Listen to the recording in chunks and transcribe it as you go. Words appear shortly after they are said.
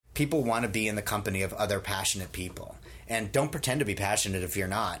people want to be in the company of other passionate people. And don't pretend to be passionate if you're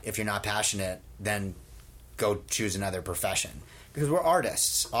not. If you're not passionate, then go choose another profession. Because we're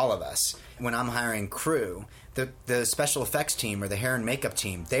artists, all of us. When I'm hiring crew, the special effects team or the hair and makeup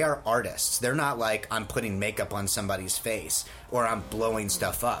team, they are artists. They're not like, I'm putting makeup on somebody's face or I'm blowing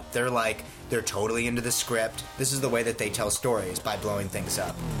stuff up. They're totally into the script. This is the way that they tell stories, by blowing things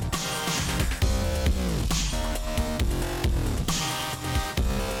up.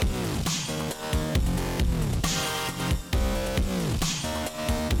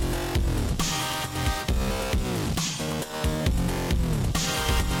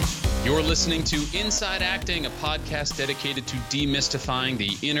 You're listening to Inside Acting, a podcast dedicated to demystifying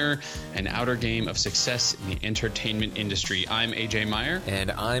the inner and outer game of success in the entertainment industry. I'm AJ Meyer.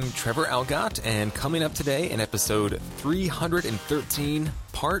 And I'm Trevor Algatt. And coming up today in episode 313,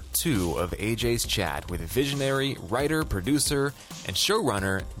 part 2 of AJ's chat with visionary writer, producer, and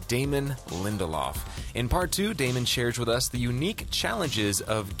showrunner Damon Lindelof. In part 2, Damon shares with us the unique challenges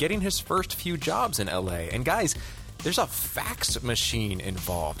of getting his first few jobs in LA. And guys, there's a fax machine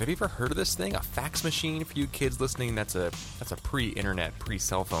involved. Have you ever heard of this thing? A fax machine? For you kids listening, that's a pre-internet,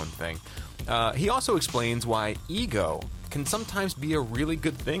 pre-cell phone thing. He also explains why ego can sometimes be a really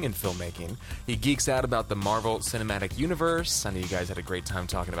good thing in filmmaking. He geeks out about the Marvel Cinematic Universe. I know you guys had a great time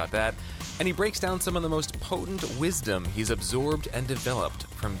talking about that. And he breaks down some of the most potent wisdom he's absorbed and developed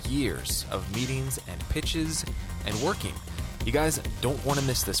from years of meetings and pitches and working. You guys don't want to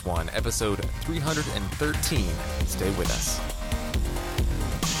miss this one, episode 313. Stay with us.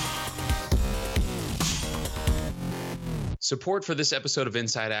 Support for this episode of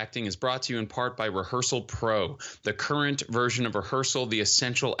Inside Acting is brought to you in part by Rehearsal Pro, the current version of Rehearsal, the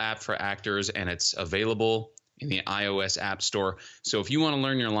essential app for actors, and it's available in the iOS App Store. So if you want to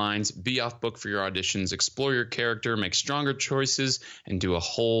learn your lines, be off book for your auditions, explore your character, make stronger choices, and do a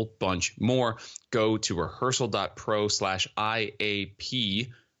whole bunch more, go to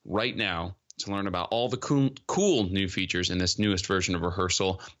rehearsal.pro/IAP right now to learn about all the cool new features in this newest version of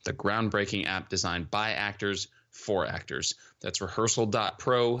Rehearsal, the groundbreaking app designed by actors for actors. That's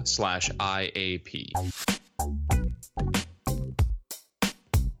rehearsal.pro/IAP.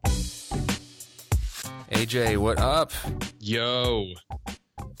 AJ, what up? Yo.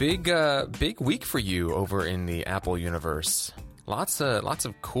 Big week for you over in the Apple universe. Lots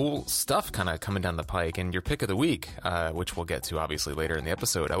of cool stuff kind of coming down the pike, and your pick of the week, which we'll get to obviously later in the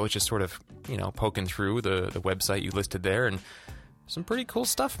episode. I was just sort of, poking through the website you listed there, and some pretty cool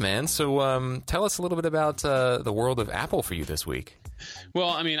stuff, man. So tell us a little bit about the world of Apple for you this week. Well,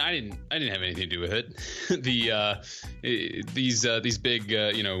 I mean, I didn't have anything to do with it. These big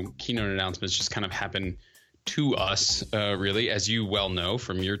keynote announcements just kind of happen to us, really, as you well know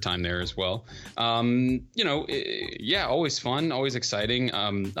from your time there as well. Always fun, always exciting.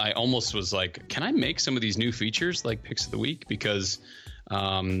 I almost was like, can I make some of these new features like picks of the week? Because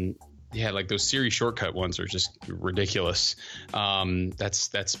like those Siri shortcut ones are just ridiculous.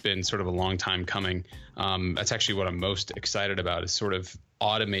 That's been sort of a long time coming. That's actually what I'm most excited about, is sort of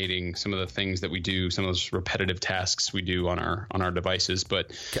automating some of the things that we do, some of those repetitive tasks we do on our devices.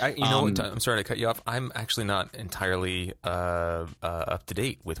 But I'm sorry to cut you off. I'm actually not entirely up to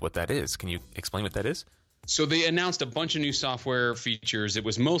date with what that is. Can you explain what that is? So they announced a bunch of new software features. It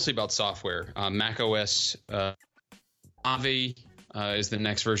was mostly about software. macOS Ave is the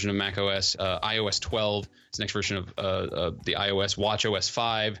next version of macOS. iOS 12 is the next version of the iOS. WatchOS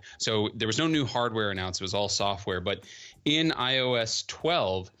 5. So there was no new hardware announced. It was all software. But in iOS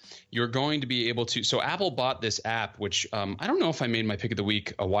 12, you're going to be able to – so Apple bought this app, which I don't know if I made my pick of the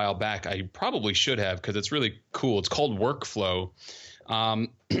week a while back. I probably should have, because it's really cool. It's called Workflow.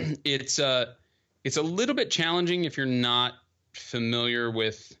 It's a little bit challenging if you're not familiar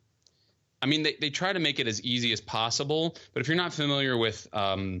with – I mean, they try to make it as easy as possible, but if you're not familiar with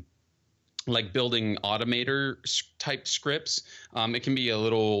like building automator type scripts, it can be a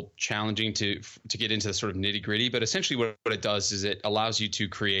little challenging to get into the sort of nitty gritty. But essentially what it does is it allows you to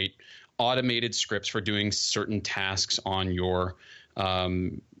create automated scripts for doing certain tasks on your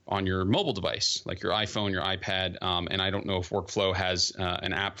mobile device, like your iPhone, your iPad. And I don't know if Workflow has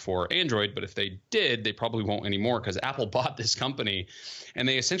an app for Android, but if they did, they probably won't anymore, because Apple bought this company, and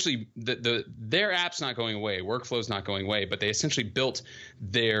they essentially their app's not going away, Workflow's not going away, but they essentially built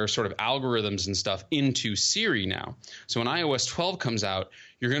their sort of algorithms and stuff into Siri now. So when iOS 12 comes out,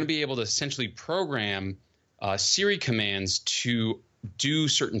 you're going to be able to essentially program Siri commands to do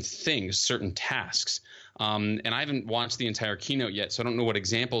certain things, certain tasks. And I haven't watched the entire keynote yet, so I don't know what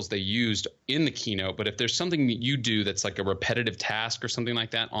examples they used in the keynote. But if there's something that you do that's like a repetitive task or something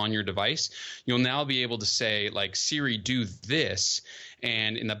like that on your device, you'll now be able to say, like, Siri, do this.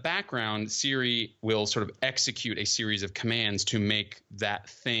 And in the background, Siri will sort of execute a series of commands to make that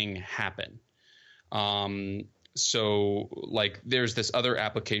thing happen. So like there's this other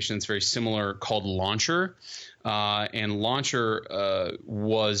application that's very similar called Launcher. And Launcher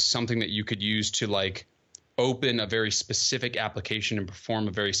was something that you could use to like open a very specific application and perform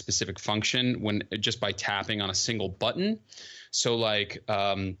a very specific function when just by tapping on a single button. So like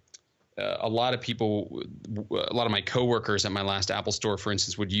a lot of my coworkers at my last Apple store, for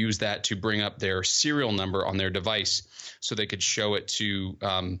instance, would use that to bring up their serial number on their device so they could show it to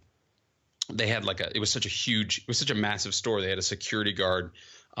they had like it was such a massive store. They had a security guard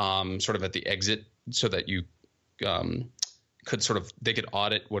sort of at the exit so that you they could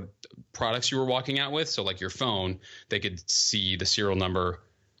audit what products you were walking out with. So like your phone, they could see the serial number,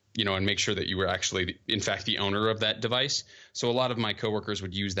 and make sure that you were actually, in fact, the owner of that device. So a lot of my coworkers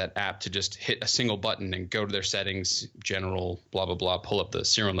would use that app to just hit a single button and go to their settings, general, blah, blah, blah, pull up the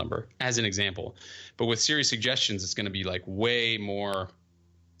serial number as an example. But with Siri suggestions, it's going to be like way more,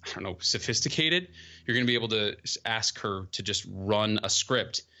 I don't know, sophisticated. You're going to be able to ask her to just run a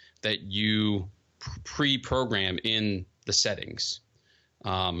script that you pre-program in the settings.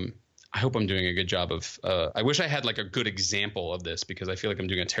 I hope I'm doing a good job of I wish I had like a good example of this because I feel like I'm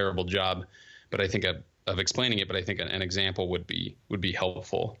doing a terrible job, but I think of explaining it, but I think an example would be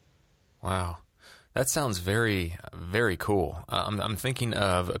helpful. Wow. That sounds very, very cool. I'm thinking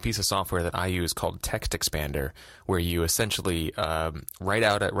of a piece of software that I use called Text Expander, where you essentially write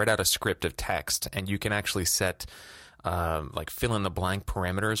out a script of text, and you can actually set like fill in the blank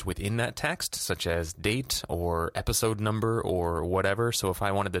parameters within that text, such as date or episode number or whatever. So if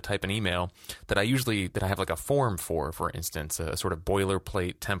I wanted to type an email that I have like a form for instance, a sort of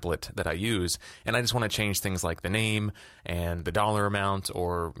boilerplate template that I use, and I just want to change things like the name and the dollar amount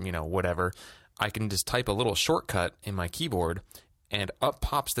or whatever, I can just type a little shortcut in my keyboard, and up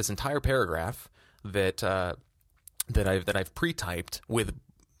pops this entire paragraph that I've pre-typed with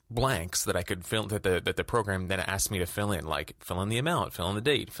blanks that I could fill, that the program then asked me to fill in, like fill in the amount, fill in the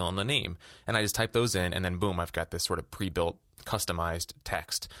date, fill in the name, and I just type those in, and then boom, I've got this sort of pre-built, customized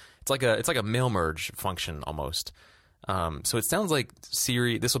text. It's like a mail merge function almost. So it sounds like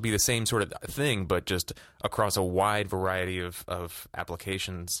Siri, this will be the same sort of thing, but just across a wide variety of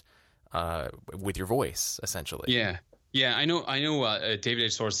applications. With your voice, essentially. Yeah. I know. David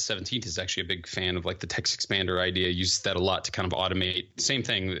H. Soros the 17th is actually a big fan of like the text expander idea. Uses that a lot to kind of automate. Same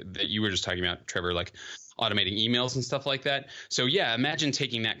thing that you were just talking about, Trevor, like automating emails and stuff like that. So yeah, imagine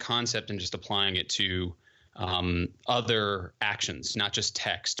taking that concept and just applying it to other actions, not just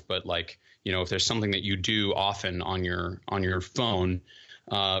text, but like if there's something that you do often on your phone,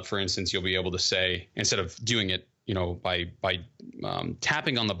 for instance, you'll be able to say, instead of doing it by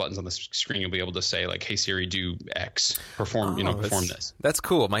tapping on the buttons on the screen, you'll be able to say like, "Hey Siri, do X, perform this." That's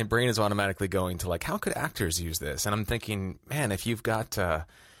cool. My brain is automatically going to like, how could actors use this? And I'm thinking, man, if you've got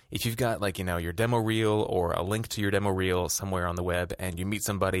like your demo reel or a link to your demo reel somewhere on the web, and you meet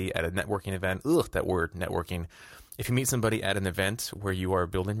somebody at a networking event, that word networking. If you meet somebody at an event where you are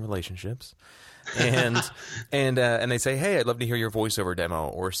building relationships, and they say, "Hey, I'd love to hear your voiceover demo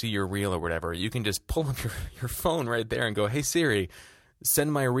or see your reel or whatever," you can just pull up your phone right there and go, "Hey Siri,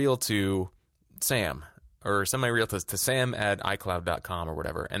 send my reel to Sam," or "send my reel to Sam at iCloud.com" or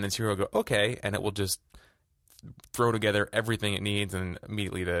whatever, and then Siri will go, "Okay," and it will just throw together everything it needs, and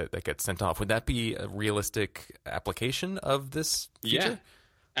immediately that gets sent off. Would that be a realistic application of this feature? Yeah.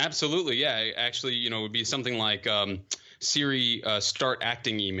 Absolutely, yeah. Actually, it would be something like Siri start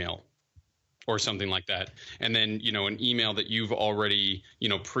acting email or something like that. And then, an email that you've already,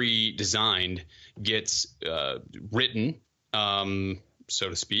 pre-designed gets written, so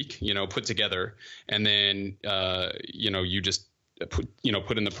to speak, put together. And then, you just put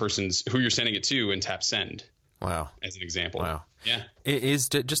in the person's who you're sending it to and tap send. Wow. As an example. Wow. Yeah. It is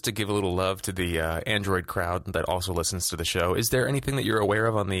just to give a little love to the Android crowd that also listens to the show. Is there anything that you're aware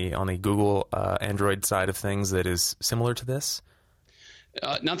of on the Google Android side of things that is similar to this?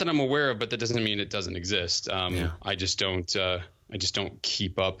 Not that I'm aware of, but that doesn't mean it doesn't exist. I just don't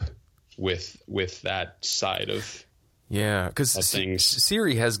keep up with that side of. Yeah, because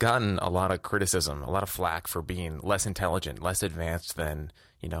Siri has gotten a lot of criticism, a lot of flack for being less intelligent, less advanced than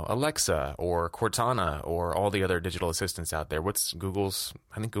Alexa or Cortana or all the other digital assistants out there. What's Google's?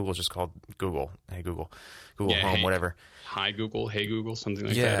 I think Google's just called Google. Hey Google, Google Home, whatever. Hi Google, hey Google, something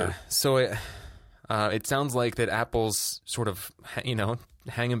like that. Yeah. So It sounds like that Apple's sort of,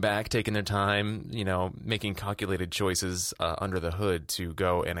 hanging back, taking their time, making calculated choices under the hood to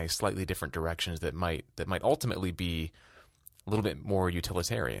go in a slightly different directions that might ultimately be a little bit more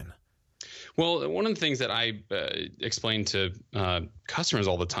utilitarian. Well, one of the things that I explain to customers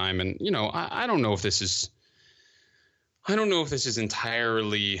all the time, and I don't know if this is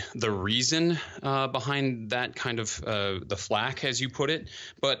entirely the reason behind that kind of the flack, as you put it.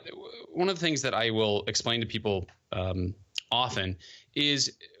 But one of the things that I will explain to people often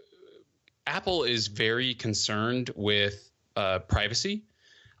is Apple is very concerned with privacy,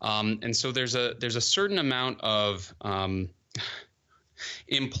 and so there's a certain amount of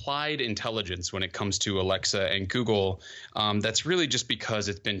implied intelligence when it comes to Alexa and Google. That's really just because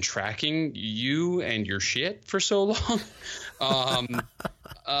it's been tracking you and your shit for so long.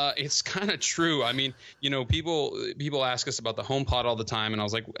 It's kind of true. I mean, people ask us about the HomePod all the time, and I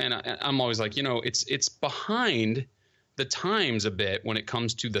was like, I'm always like, it's behind the times a bit when it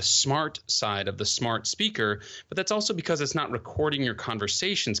comes to the smart side of the smart speaker, but that's also because it's not recording your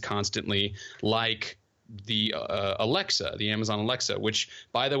conversations constantly like the Alexa, the Amazon Alexa, which,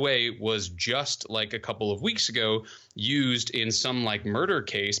 by the way, was just like a couple of weeks ago used in some like murder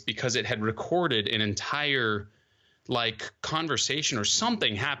case because it had recorded an entire like conversation or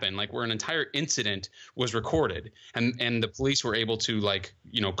something happened, like where an entire incident was recorded, and the police were able to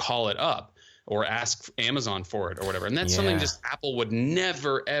call it up or ask Amazon for it or whatever. And that's something just Apple would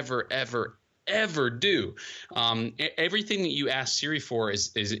never, ever, ever, ever do. Everything that you ask Siri for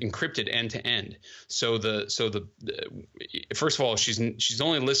is encrypted end to end. So the first of all, she's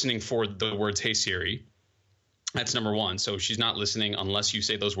only listening for the words "Hey Siri." That's number one. So she's not listening unless you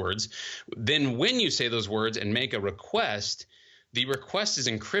say those words. Then when you say those words and make a request, the request is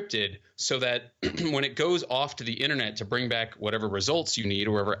encrypted so that when it goes off to the internet to bring back whatever results you need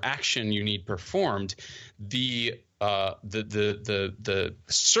or whatever action you need performed, the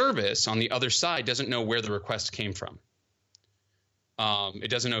service on the other side doesn't know where the request came from. It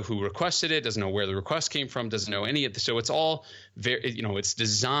doesn't know who requested it, doesn't know where the request came from, doesn't know any of this. So it's all very, it's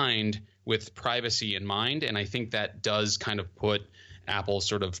designed with privacy in mind. And I think that does kind of put Apple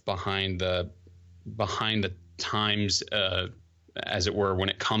sort of behind the times, as it were, when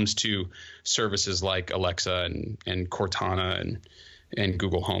it comes to services like Alexa and Cortana and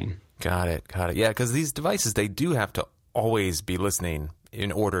Google Home. Got it. Yeah, because these devices, they do have to always be listening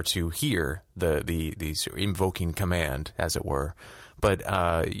in order to hear the invoking command, as it were. But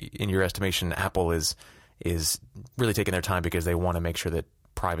in your estimation, Apple is really taking their time because they want to make sure that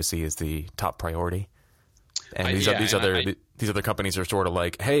privacy is the top priority. And these other companies are sort of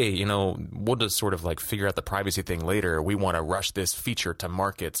like, hey, we'll just sort of like figure out the privacy thing later. We want to rush this feature to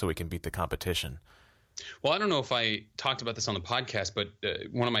market so we can beat the competition. Well, I don't know if I talked about this on the podcast, but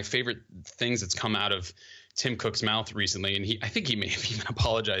one of my favorite things that's come out of Tim Cook's mouth recently, and I think he may have even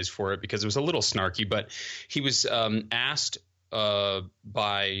apologized for it because it was a little snarky, but he was asked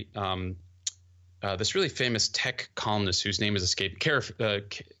by this really famous tech columnist whose name is escaped,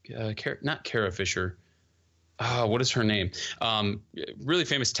 not Kara Fisher. What is her name? Really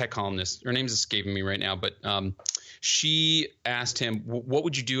famous tech columnist. Her name's escaping me right now, but she asked him, what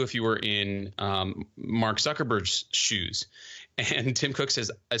would you do if you were in Mark Zuckerberg's shoes? And Tim Cook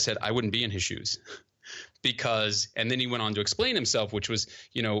said, I wouldn't be in his shoes. Because, and then he went on to explain himself, which was,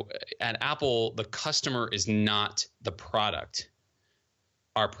 at Apple, the customer is not the product.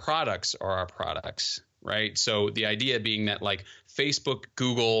 Our products are our products, right? So the idea being that like Facebook,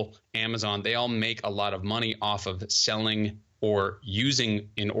 Google, Amazon, they all make a lot of money off of selling or using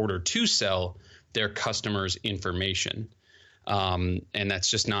in order to sell their customers' information. And that's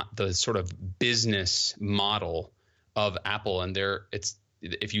just not the sort of business model of Apple. And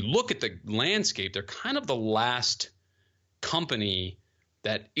if you look at the landscape, they're kind of the last company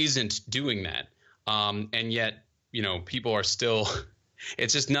that isn't doing that. And yet, people are still –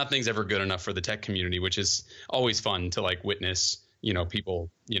 it's just nothing's ever good enough for the tech community, which is always fun to like witness, people,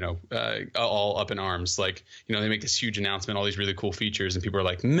 all up in arms. Like, they make this huge announcement, all these really cool features, and people are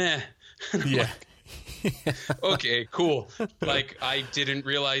like, meh. Yeah. Okay, cool. Like, I didn't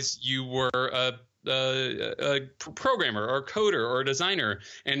realize you were a programmer or a coder or a designer,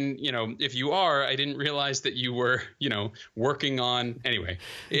 and if you are, I didn't realize that you were working on anyway.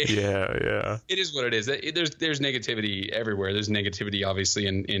 It is what it is. There's negativity everywhere. There's negativity obviously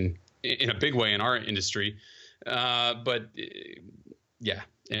in a big way in our industry, but yeah,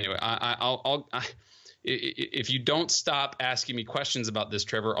 anyway, if you don't stop asking me questions about this,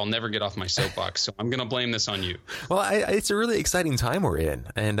 Trevor, I'll never get off my soapbox. So I'm going to blame this on you. Well, it's a really exciting time we're in,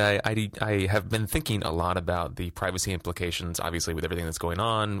 and I have been thinking a lot about the privacy implications, obviously, with everything that's going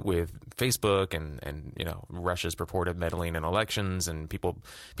on with Facebook and Russia's purported meddling in elections and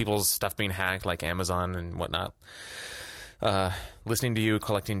people's stuff being hacked, like Amazon and whatnot. Listening to you,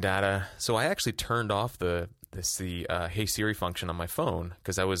 collecting data. So I actually turned off the Hey Siri function on my phone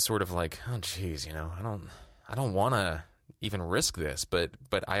because I was sort of like, oh geez, I don't want to even risk this, but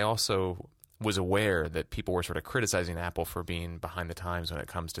I also was aware that people were sort of criticizing Apple for being behind the times when it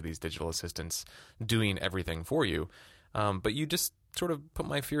comes to these digital assistants doing everything for you. But you just sort of put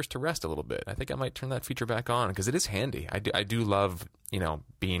my fears to rest a little bit. I think I might turn that feature back on because it is handy. I do love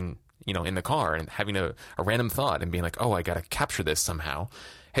being in the car and having a random thought and being like, oh, I got to capture this somehow.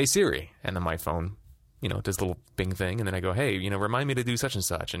 Hey Siri, and then my phone does the little Bing thing, and then I go, hey, remind me to do such and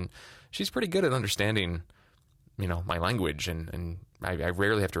such. And she's pretty good at understanding, my language, and I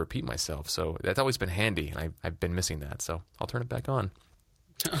rarely have to repeat myself. So that's always been handy, and I've been missing that. So I'll turn it back on.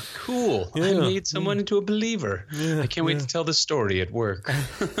 Oh, cool. Yeah. I made someone into a believer. Yeah, I can't wait to tell the story at work.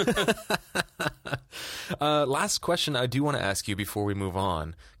 Last question I do want to ask you before we move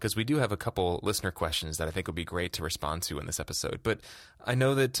on, because we do have a couple listener questions that I think would be great to respond to in this episode. But I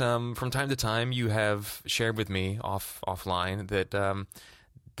know that from time to time you have shared with me offline that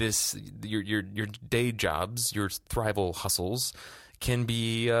your day jobs, your Thrival hustles, can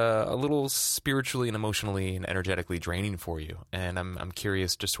be a little spiritually and emotionally and energetically draining for you. And I'm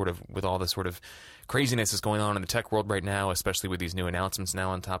curious, just sort of with all the sort of craziness that's going on in the tech world right now, especially with these new announcements now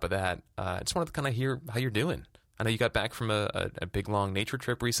on top of that, I just wanted to kind of hear how you're doing. I know you got back from a big, long nature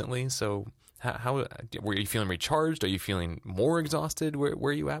trip recently, so how were you feeling recharged? Are you feeling more exhausted? Where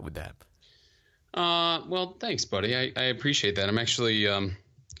are you at with that? Well, thanks, buddy. I appreciate that. I'm actually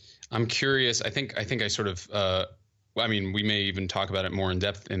I'm curious. I think I sort of we may even talk about it more in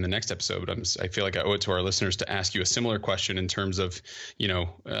depth in the next episode. I feel like I owe it to our listeners to ask you a similar question in terms of,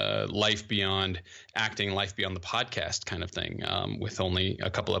 life beyond acting, life beyond the podcast kind of thing, with only a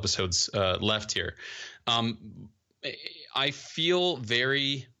couple episodes left here. I feel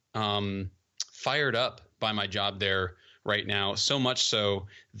very fired up by my job there right now, so much so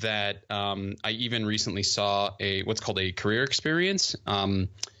that I even recently saw what's called a career experience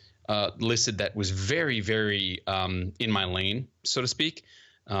listed that was very, very in my lane, so to speak.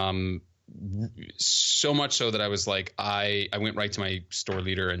 So much so that I was like, I went right to my store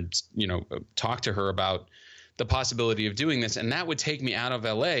leader and, talked to her about the possibility of doing this. And that would take me out of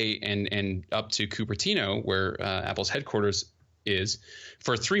LA and up to Cupertino, where Apple's headquarters is,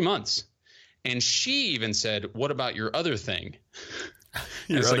 for 3 months. And she even said, what about your other thing?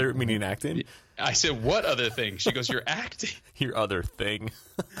 Your other, meaning acting? I said, what other thing? She goes, you're acting. Your other thing.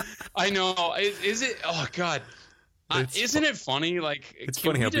 I know. Is it? Oh, God. Isn't it funny? Like, it's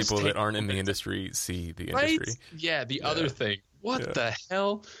funny how people that aren't in the industry see the industry. Yeah, the other thing. What the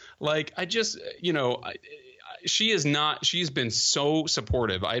hell? Like, I just, she's been so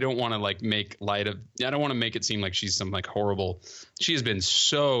supportive. I don't want to make light of, I don't want to make it seem like she's some horrible. She has been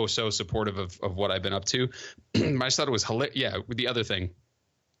so supportive of what I've been up to. I just thought it was hilarious. Yeah, with the other thing.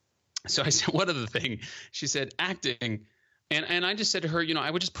 So I said, what other thing? She said, acting. And I just said to her,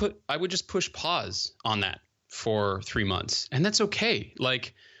 I would just push pause on that for 3 months. And that's okay.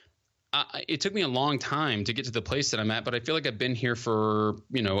 Like, it took me a long time to get to the place that I'm at, but I feel like I've been here for,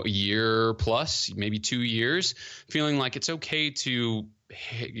 a year plus, maybe 2 years, feeling like it's okay to,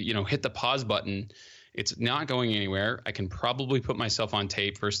 hit the pause button. It's not going anywhere. I can probably put myself on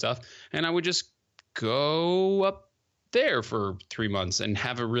tape for stuff, and I would just go up there for 3 months and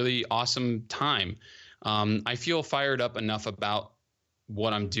have a really awesome time. I feel fired up enough about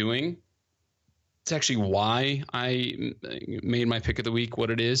what I'm doing. It's actually why I made my pick of the week what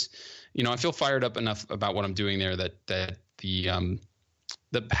it is. I feel fired up enough about what I'm doing there that the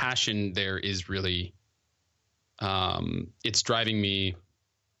passion there is really it's driving me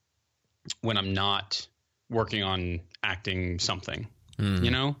when I'm not working on acting something.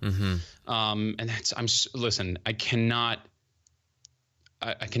 Mm-hmm. And listen, I cannot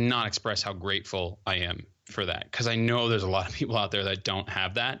express how grateful I am for that, because I know there's a lot of people out there that don't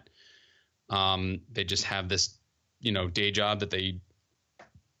have that. They just have this, day job that they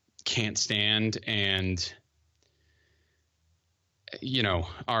can't stand and,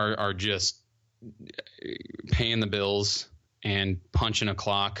 are just paying the bills and punching a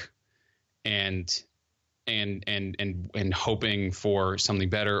clock and hoping for something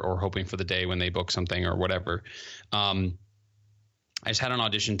better, or hoping for the day when they book something or whatever. I just had an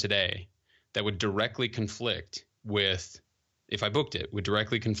audition today that would directly conflict with if I booked it, would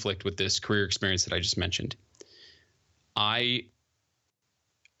directly conflict with this career experience that I just mentioned.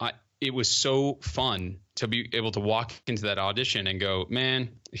 It was so fun to be able to walk into that audition and go, man,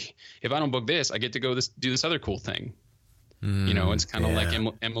 if I don't book this, I get to go do this other cool thing. It's kind of like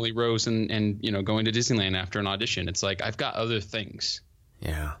Emily Rose and going to Disneyland after an audition. It's like, I've got other things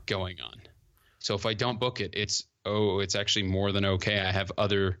going on. So if I don't book it, it's actually more than okay. I have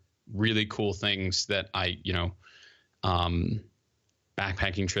other really cool things that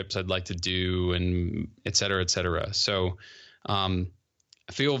backpacking trips I'd like to do, and et cetera, et cetera. So,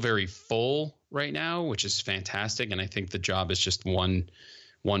 I feel very full right now, which is fantastic. And I think the job is just one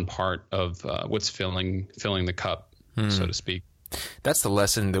part of what's filling the cup, so to speak. That's the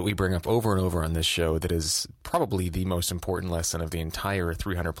lesson that we bring up over and over on this show. That is probably the most important lesson of the entire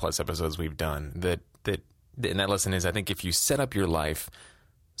 300 plus episodes we've done. And that lesson is, I think, if you set up your life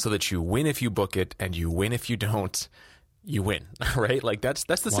so that you win if you book it and you win if you don't, you win, right? Like that's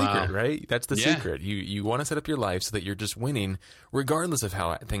the secret, right? That's the secret. You want to set up your life so that you're just winning, regardless of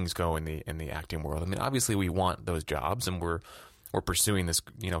how things go in the acting world. I mean, obviously we want those jobs, and we're pursuing this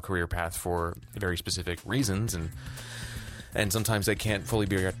career path for very specific reasons, and sometimes they can't fully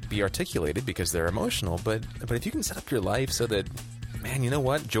be articulated because they're emotional. But if you can set up your life so that, man, you know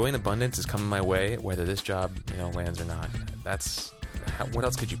what, joy and abundance is coming my way, whether this job lands or not. What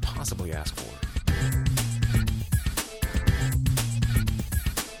else could you possibly ask for?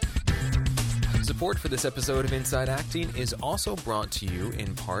 Support for this episode of Inside Acting is also brought to you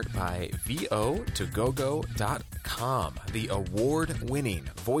in part by VO2GoGo.com, the award-winning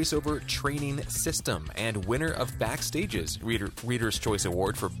voiceover training system and winner of Backstage's Reader's Choice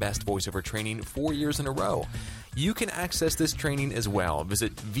Award for Best Voiceover Training 4 years in a row. You can access this training as well.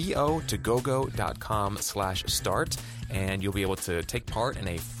 Visit VO2GoGo.com/start, and you'll be able to take part in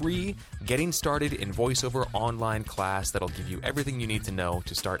a free Getting Started in VoiceOver online class that'll give you everything you need to know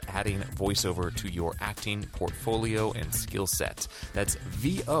to start adding voiceover to your acting portfolio and skill set. That's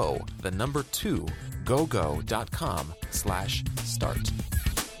VO2GoGo.com/start.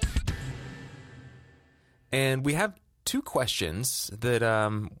 And we have two questions that I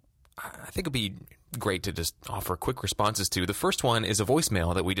think would be great to just offer quick responses to. The first one is a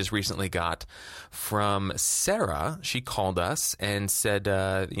voicemail that we just recently got from Sarah. She called us and said,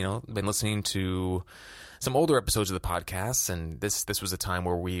 been listening to some older episodes of the podcast, and this was a time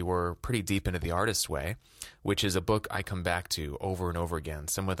where we were pretty deep into The Artist's Way, which is a book I come back to over and over again.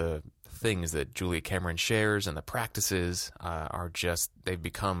 Some of the things that Julia Cameron shares and the practices are just, they've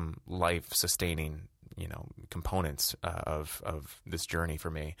become life-sustaining components of this journey for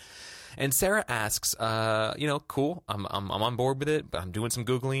me. And Sarah asks, cool, I'm on board with it, but I'm doing some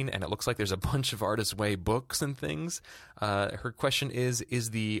Googling, and it looks like there's a bunch of Artist's Way books and things. Her question is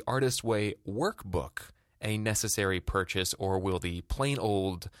the Artist's Way workbook a necessary purchase, or will the plain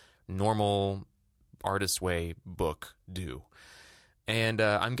old normal Artist's Way book do? And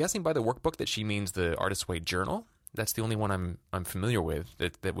I'm guessing by the workbook that she means the Artist's Way journal. That's the only one I'm familiar with.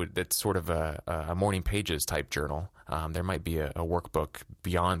 That's sort of a Morning Pages type journal. There might be a workbook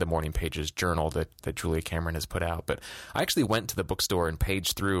beyond the Morning Pages journal that Julia Cameron has put out. But I actually went to the bookstore and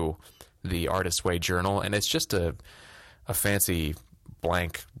paged through the Artist's Way journal, and it's just a fancy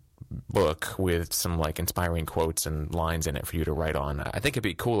blank book with some like inspiring quotes and lines in it for you to write on. I think it'd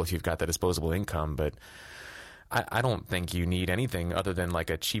be cool if you've got that disposable income, but I don't think you need anything other than like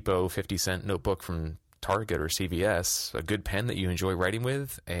a cheapo 50-cent notebook from Target or CVS, a good pen that you enjoy writing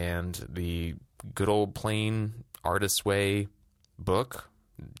with, and the good old plain Artist's Way book.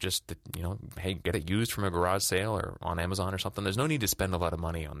 Just, hey, get it used from a garage sale or on Amazon or something. There's no need to spend a lot of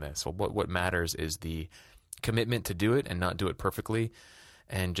money on this. So what matters is the commitment to do it and not do it perfectly,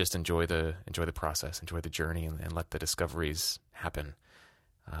 and just enjoy the process, enjoy the journey, and let the discoveries happen.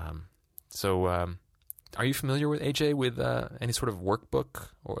 Are you familiar with AJ with any sort of workbook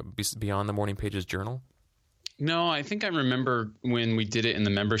or beyond the Morning Pages journal? No, I think I remember when we did it in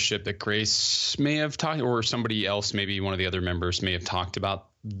the membership that Grace may have talked, or somebody else, maybe one of the other members may have talked about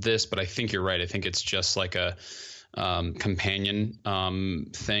this, but I think you're right. I think it's just like a companion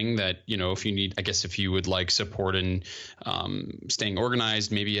thing that, if you need, I guess if you would like support in staying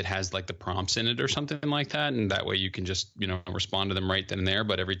organized, maybe it has like the prompts in it or something like that. And that way you can just, respond to them right then and there.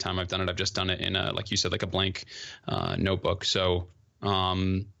 But every time I've done it, I've just done it in a, like you said, like a blank notebook. So,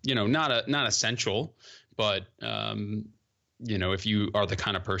 not essential, but, if you are the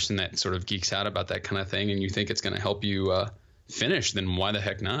kind of person that sort of geeks out about that kind of thing and you think it's going to help you finish, then why the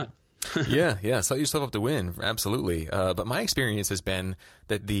heck not? Yeah. Set yourself up to win. Absolutely. But my experience has been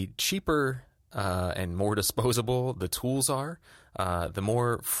that the cheaper and more disposable the tools are, the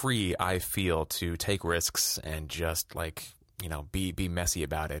more free I feel to take risks and just be messy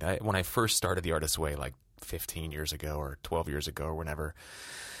about it. When I first started The Artist's Way, like 15 years ago or 12 years ago or whenever,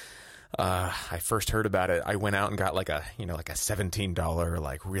 I first heard about it, I went out and got like a $17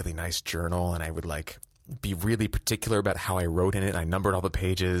 like really nice journal, and I would like be really particular about how I wrote in it. I numbered all the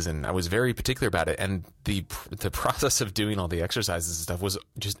pages, and I was very particular about it. And the process of doing all the exercises and stuff was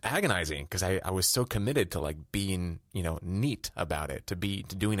just agonizing, because I was so committed to like being, neat about it, to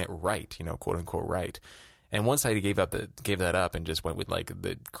doing it right, quote unquote right. And once I gave that up and just went with like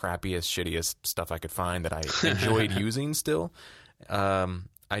the crappiest, shittiest stuff I could find that I enjoyed using still,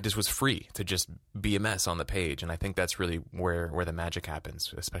 I just was free to just be a mess on the page. And I think that's really where the magic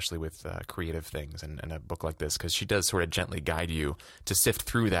happens, especially with creative things and a book like this, because she does sort of gently guide you to sift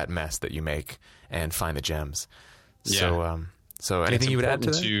through that mess that you make and find the gems. Yeah. So anything you would add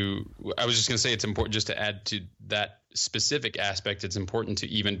to that? I was just going to say, it's important just to add to that specific aspect. It's important to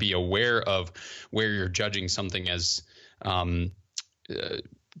even be aware of where you're judging something as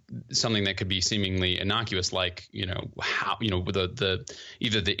something that could be seemingly innocuous, like how the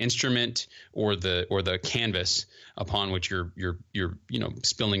either the instrument or the canvas upon which you're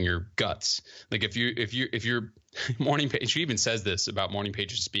spilling your guts. Like if you're morning page, she even says this about morning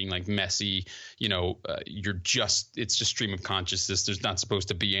pages being like messy. It's just stream of consciousness. There's not supposed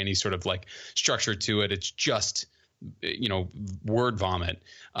to be any sort of like structure to it. It's just word vomit.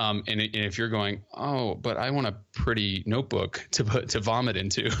 And if you're going, oh, but I want a pretty notebook to vomit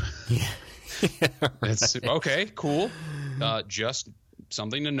into. Yeah. It's okay, cool. Just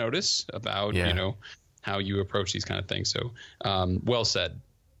something to notice about, how you approach these kind of things. So, well said.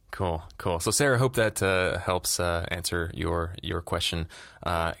 Cool. So, Sarah, hope that helps answer your question.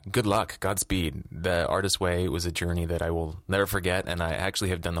 Good luck. Godspeed. The Artist's Way was a journey that I will never forget, and I actually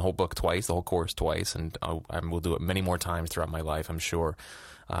have done the whole book twice, the whole course twice, and I will do it many more times throughout my life, I'm sure.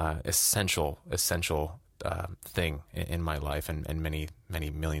 Essential thing in my life, and many, many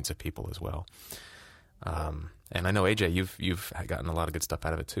millions of people as well. And I know, AJ, you've gotten a lot of good stuff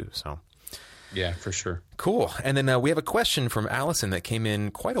out of it too, so... Yeah, for sure. Cool. And then we have a question from Allison that came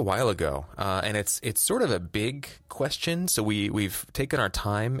in quite a while ago, and it's sort of a big question. So we've taken our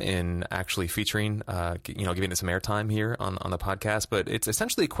time in actually featuring, giving it some airtime here on the podcast. But it's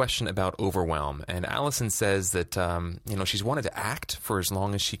essentially a question about overwhelm. And Allison says that she's wanted to act for as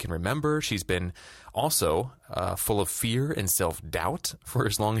long as she can remember. She's been also full of fear and self-doubt for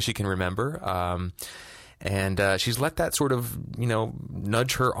as long as she can remember. And she's let that sort of,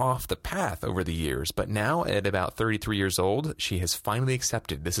 nudge her off the path over the years. But now at about 33 years old, she has finally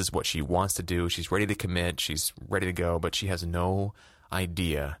accepted this is what she wants to do. She's ready to commit. She's ready to go, but she has no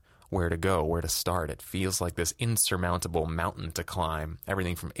idea where to go, where to start. It feels like this insurmountable mountain to climb.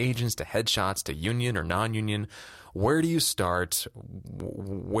 Everything from agents to headshots to union or non-union. Where do you start?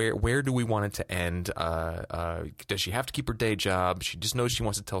 Where do we want it to end? Does she have to keep her day job? She just knows she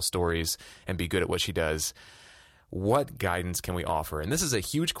wants to tell stories and be good at what she does. What guidance can we offer? And this is a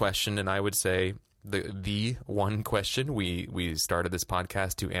huge question, and I would say the one question we started this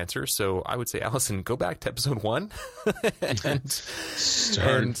podcast to answer. So I would say, Allison, go back to episode 1 and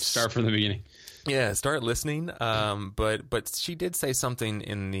start from the beginning. Yeah, start listening. But she did say something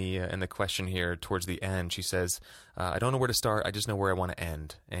in the question here towards the end. She says, "I don't know where to start. I just know where I want to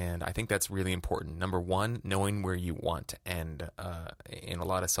end." And I think that's really important. Number one, knowing where you want to end. In a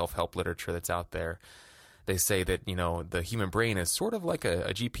lot of self-help literature that's out there, they say that the human brain is sort of like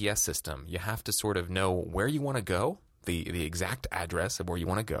a GPS system. You have to sort of know where you want to go, the exact address of where you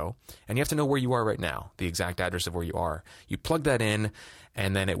want to go, and you have to know where you are right now, the exact address of where you are. You plug that in,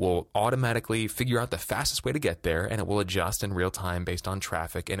 and then it will automatically figure out the fastest way to get there, and it will adjust in real time based on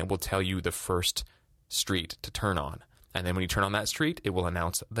traffic, and it will tell you the first street to turn on. And then when you turn on that street, it will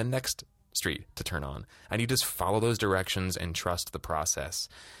announce the next street to turn on. And you just follow those directions and trust the process.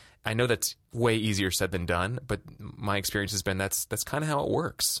 I know that's way easier said than done, but my experience has been that's kind of how it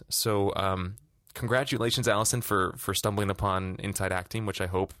works. So congratulations, Allison, for stumbling upon Inside Acting, which I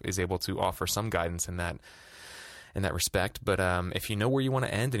hope is able to offer some guidance in that respect. But if you know where you want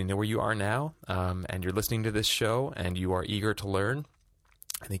to end and you know where you are now, and you're listening to this show and you are eager to learn,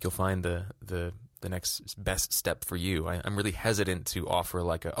 I think you'll find the next best step for you. I'm really hesitant to offer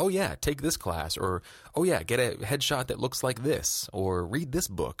like take this class, or get a headshot that looks like this, or read this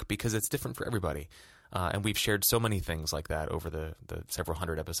book, because it's different for everybody. And we've shared so many things like that over the several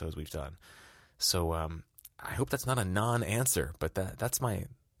hundred episodes we've done. So I hope that's not a non-answer, but those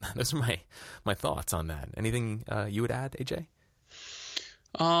are my thoughts on that. Anything you would add, AJ?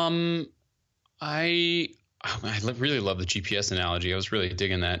 I really love the GPS analogy. I was really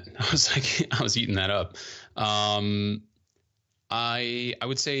digging that. I was eating that up. I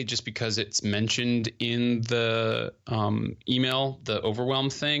would say just because it's mentioned in the email, the overwhelm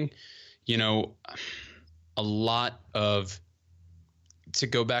thing, a lot of, to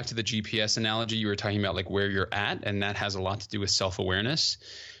go back to the GPS analogy, you were talking about like where you're at, and that has a lot to do with self-awareness.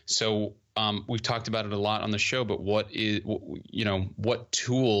 So we've talked about it a lot on the show, but what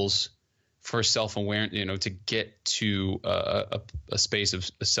tools for self-awareness, to get to a space of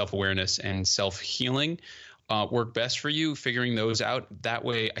self-awareness and self-healing work best for you, figuring those out. That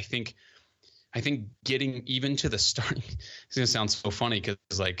way, I think getting even to the starting, it's going to sound so funny because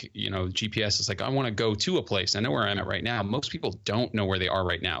GPS is like, I want to go to a place. I know where I'm at right now. Most people don't know where they are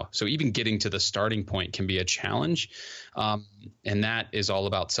right now. So even getting to the starting point can be a challenge. And that is all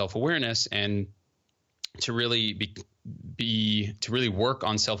about self-awareness, and to really to really work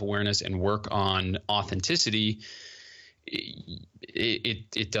on self-awareness and work on authenticity.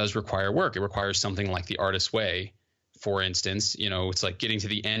 It does require work. It requires something like the Artist's Way, for instance. It's like getting to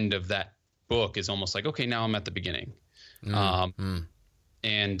the end of that book is almost like, okay, now I'm at the beginning. And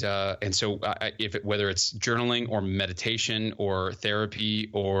so whether it's journaling or meditation or therapy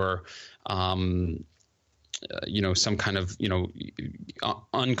or some kind of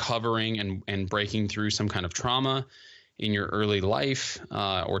uncovering and breaking through some kind of trauma in your early life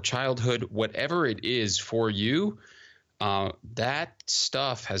or childhood, whatever it is for you, that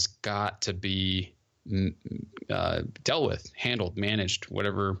stuff has got to be dealt with, handled, managed,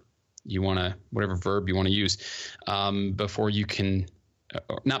 whatever verb you want to use, before you can,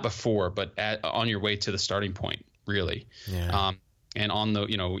 not before, but on your way to the starting point, really. Yeah. And on the,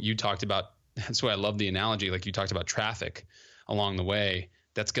 you talked about, that's why I love the analogy. Like you talked about traffic along the way.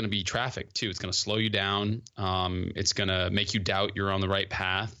 That's going to be traffic too. It's going to slow you down. It's going to make you doubt you're on the right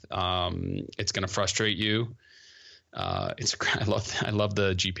path. It's going to frustrate you. I love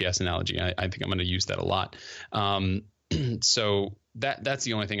the GPS analogy. I think I'm going to use that a lot. So that's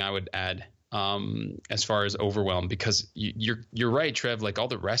the only thing I would add as far as overwhelm, because you're right, Trev. Like all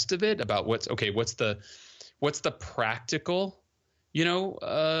the rest of it about what's the practical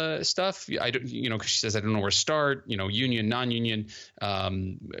stuff. I don't, because she says I don't know where to start. Union, non-union,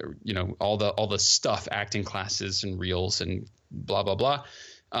 all the stuff, acting classes and reels and blah blah blah.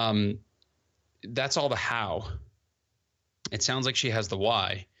 That's all the how. It sounds like she has the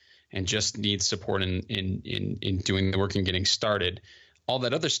why and just needs support in doing the work and getting started. All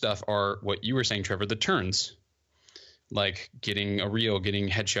that other stuff are what you were saying, Trevor, the turns, like getting a reel, getting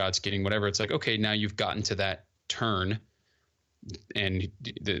headshots, getting whatever. It's like, okay, now you've gotten to that turn, and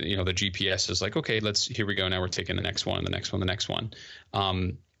the GPS is like, okay, here we go. Now we're taking the next one, the next one, the next one.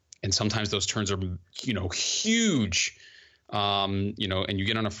 And sometimes those turns are, huge, and you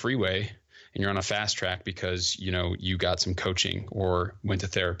get on a freeway and you're on a fast track because, you got some coaching or went to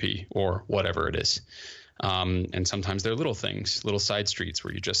therapy or whatever it is. And sometimes they're little things, little side streets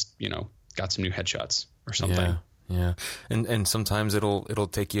where you just, got some new headshots or something. Yeah. And sometimes it'll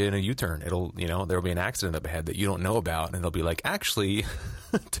take you in a U-turn. There'll be an accident up ahead that you don't know about, and they'll be like, actually,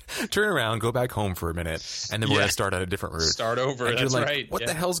 turn around, go back home for a minute, and then we're going to start on a different route. Start over. And that's you're like, right. What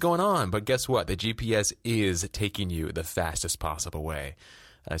the hell's going on? But guess what? The GPS is taking you the fastest possible way.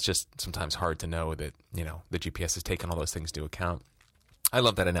 It's just sometimes hard to know that, the GPS is taking all those things into account. I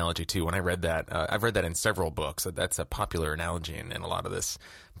love that analogy too. When I read that, I've read that in several books. That's a popular analogy in a lot of this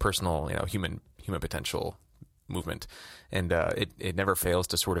personal, human potential movement, and it never fails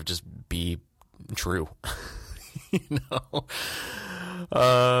to sort of just be true.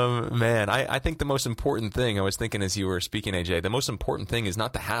 Man, I think the most important thing, I was thinking as you were speaking, AJ, the most important thing is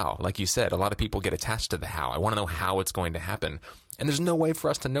not the how. Like you said, a lot of people get attached to the how. I want to know how it's going to happen, and there's no way for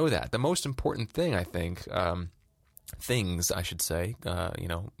us to know that. The most important thing, I think, things, I should say,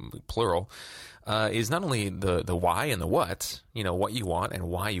 plural, is not only the why and the what you want and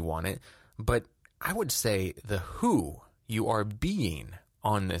why you want it, but I would say the who you are being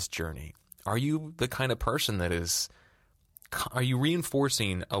on this journey. Are you the kind of person are you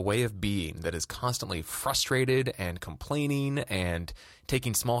reinforcing a way of being that is constantly frustrated and complaining and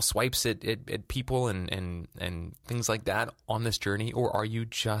taking small swipes at people and things like that on this journey? Or are you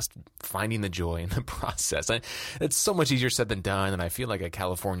just finding the joy in the process? It's so much easier said than done, and I feel like a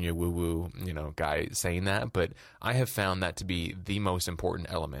California woo-woo, guy saying that, but I have found that to be the most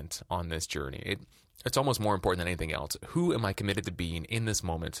important element on this journey. It's almost more important than anything else. Who am I committed to being in this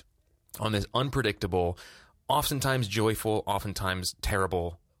moment, on this unpredictable, oftentimes joyful, oftentimes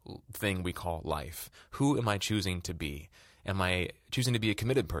terrible thing we call life? Who am I choosing to be? Am I choosing to be a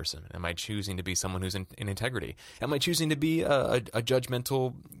committed person? Am I choosing to be someone who's in integrity? Am I choosing to be a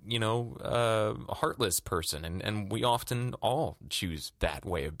judgmental, heartless person? And we often all choose that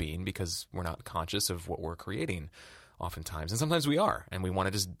way of being because we're not conscious of what we're creating oftentimes. And sometimes we are, and we want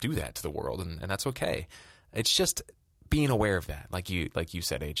to just do that to the world, and that's okay. It's just being aware of that, like you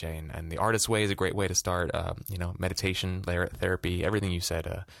said, AJ, and the artist way is a great way to start. Meditation, therapy, everything you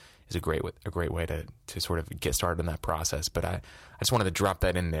said is a great way to sort of get started in that process. But I just wanted to drop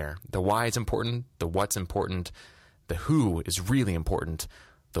that in there. The why is important, the what's important, the who is really important.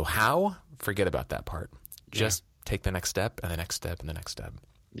 The how, forget about that part. Just take the next step and the next step and the next step.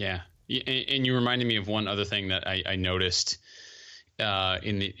 Yeah, and you reminded me of one other thing that I noticed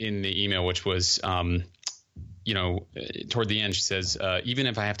in the email, which was. Toward the end, she says, even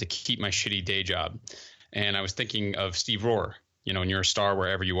if I have to keep my shitty day job. And I was thinking of Steve Rohr, and you're a star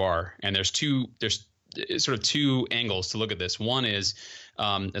wherever you are. And there's sort of two angles to look at this. One is,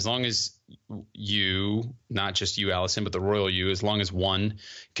 as long as you, not just you, Allison, but the royal you, as long as one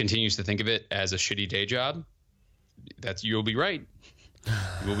continues to think of it as a shitty day job, you'll be right.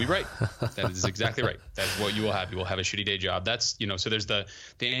 You will be right. That is exactly right. That's what you will have. You will have a shitty day job. That's, so there's the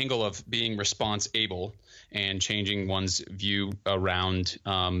angle of being response able and changing one's view around,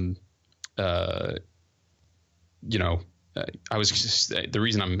 I was just, the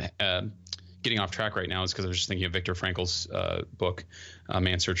reason I'm getting off track right now is because I was just thinking of Viktor Frankl's book,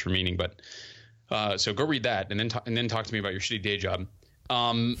 Man's Search for Meaning. But so go read that and then talk to me about your shitty day job.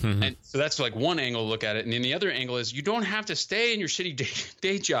 And so that's like one angle to look at it. And then the other angle is you don't have to stay in your shitty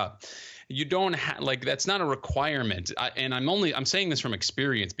day job. You don't that's not a requirement. I'm saying this from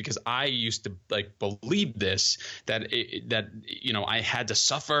experience because I used to believe this, that I had to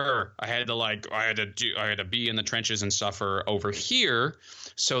suffer. I had to be in the trenches and suffer over here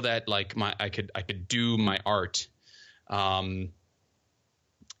so that I could do my art.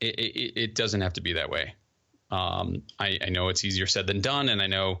 It doesn't have to be that way. I know it's easier said than done. And I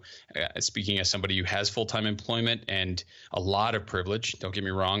know, speaking as somebody who has full-time employment and a lot of privilege, don't get me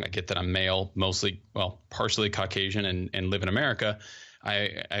wrong, I get that I'm male, partially Caucasian and live in America.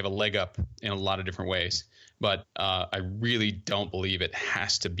 I have a leg up in a lot of different ways, but I really don't believe it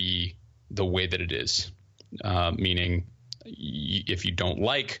has to be the way that it is. Meaning if you don't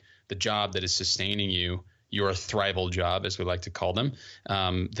like the job that is sustaining you, your thrival job, as we like to call them,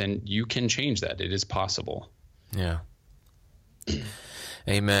 then you can change that. It is possible. Yeah.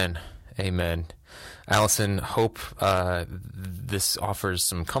 Amen. Allison, hope this offers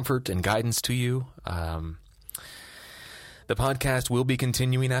some comfort and guidance to you. The podcast will be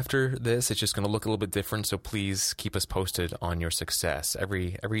continuing after this. It's just going to look a little bit different, so please keep us posted on your success.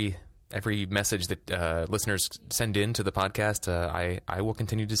 Every message that listeners send in to the podcast, I will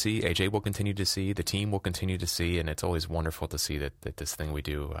continue to see, AJ will continue to see, the team will continue to see, and it's always wonderful to see that this thing we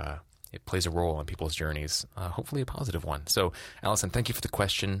do, it plays a role in people's journeys, hopefully a positive one. So, Allison, thank you for the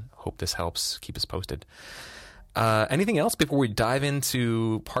question. Hope this helps. Keep us posted. Anything else before we dive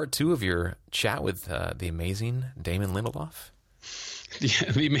into part 2 of your chat with the amazing Damon Lindelof?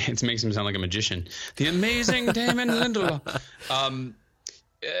 Yeah, it makes him sound like a magician. The amazing Damon Lindelof. I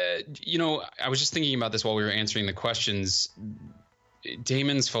was just thinking about this while we were answering the questions.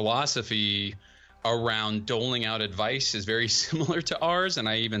 Damon's philosophy around doling out advice is very similar to ours. And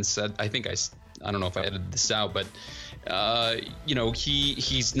I even said, I don't know if I edited this out, but,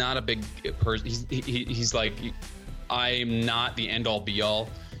 he's not a big person. He's like, I'm not the end all be all.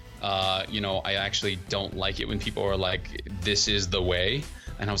 I actually don't like it when people are like, this is the way.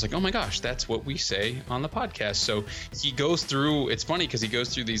 And I was like, oh my gosh, that's what we say on the podcast. So he goes through, it's funny because he goes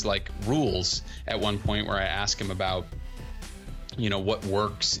through these rules at one point where I ask him about, what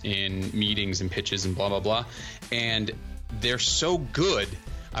works in meetings and pitches and blah, blah, blah. And they're so good.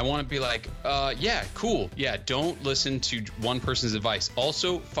 I want to be like, yeah, cool. Yeah, don't listen to one person's advice.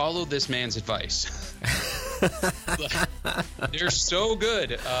 Also, follow this man's advice. They're so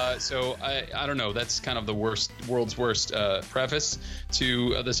good. So I don't know. That's kind of the world's worst preface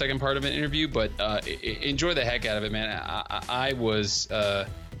to the second part of an interview. But enjoy the heck out of it, man. I was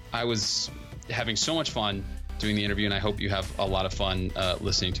having so much fun doing the interview, and I hope you have a lot of fun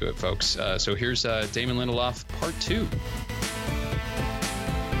listening to it, folks. So here's Damon Lindelof, part 2.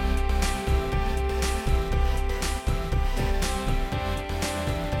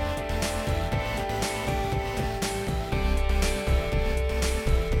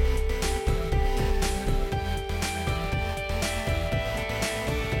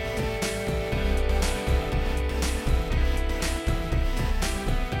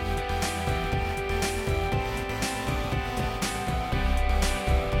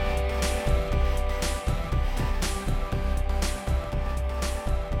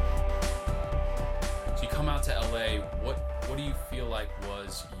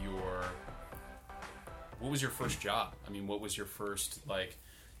 was your first job? I mean, what was your first, like,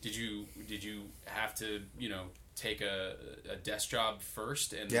 did you have to, take a desk job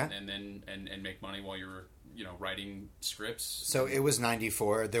first and then make money while you're writing scripts? So it was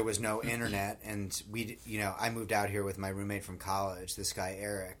 94. There was no internet, and I moved out here with my roommate from college, this guy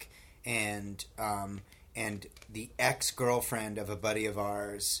Eric, and the ex-girlfriend of a buddy of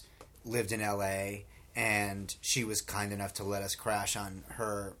ours lived in LA, and she was kind enough to let us crash on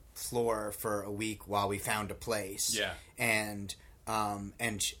her floor for a week while we found a place. Yeah. And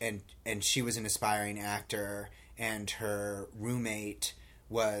she was an aspiring actor, and her roommate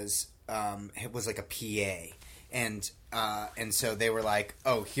was like a PA. And so they were like,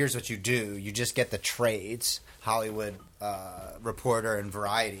 oh, here's what you do. You just get the trades, Hollywood Reporter and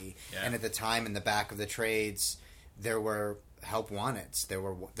Variety. Yeah. And at the time, in the back of the trades, there were help wanteds. There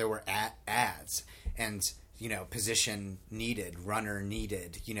were ads. And, position needed, runner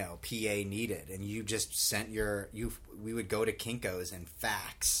needed, PA needed. And you just sent we would go to Kinko's and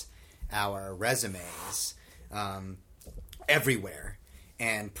fax our resumes everywhere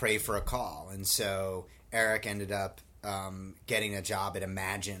and pray for a call. And so Eric ended up getting a job at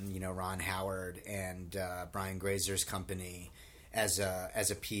Imagine, Ron Howard and Brian Grazer's company as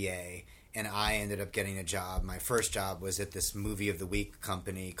a PA. And I ended up getting a job. My first job was at this movie of the week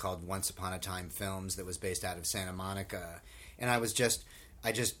company called Once Upon a Time Films that was based out of Santa Monica. And I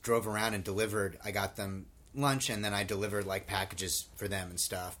just drove around and delivered. I got them lunch, and then I delivered like packages for them and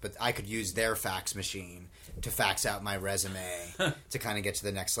stuff. But I could use their fax machine to fax out my resume to kind of get to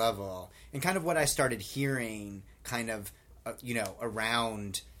the next level. And kind of what I started hearing kind of,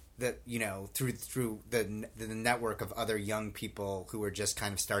 around the, through the network of other young people who were just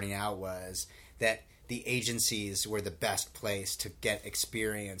kind of starting out was that the agencies were the best place to get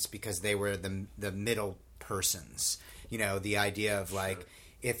experience because they were the middle persons. The idea of like,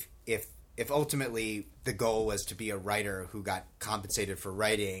 if ultimately the goal was to be a writer who got compensated for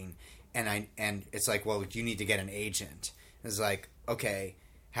writing, and it's like, well, you need to get an agent. It's like, okay,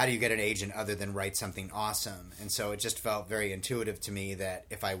 how do you get an agent other than write something awesome? And so it just felt very intuitive to me that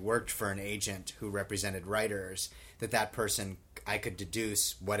if I worked for an agent who represented writers, that person, I could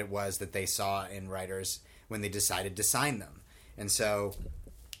deduce what it was that they saw in writers when they decided to sign them. And so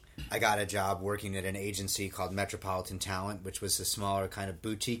I got a job working at an agency called Metropolitan Talent, which was a smaller kind of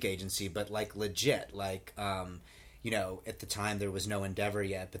boutique agency, but like legit. Like, at the time there was no Endeavor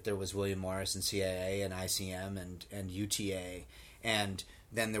yet, but there was William Morris and CAA and ICM and UTA. And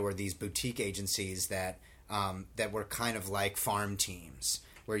then there were these boutique agencies that were kind of like farm teams,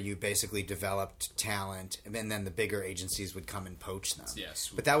 where you basically developed talent, and then the bigger agencies would come and poach them.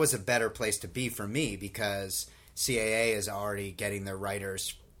 Yes. But that was a better place to be for me because CAA is already getting their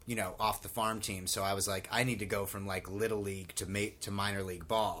writers, off the farm team. So I was like, I need to go from like little league to minor league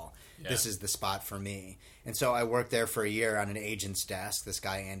ball. Yeah. This is the spot for me. And so I worked there for a year on an agent's desk, this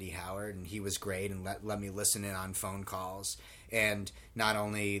guy Andy Howard, and he was great and let me listen in on phone calls. And not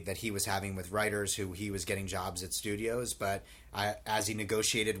only that he was having with writers who he was getting jobs at studios, but as he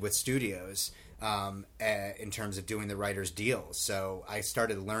negotiated with studios in terms of doing the writers' deals. So I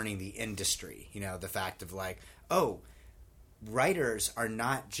started learning the industry, the fact of like, oh, writers are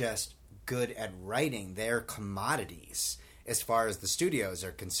not just good at writing, they're commodities as far as the studios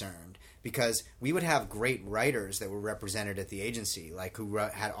are concerned. Because we would have great writers that were represented at the agency, like who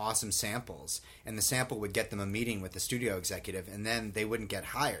had awesome samples, and the sample would get them a meeting with the studio executive, and then they wouldn't get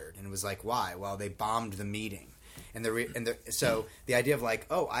hired. And it was like, why? Well, they bombed the meeting. So the idea of like,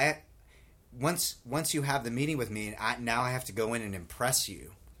 oh, once you have the meeting with me, now I have to go in and impress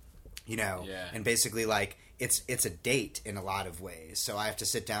you, Yeah. And basically like it's a date in a lot of ways. So I have to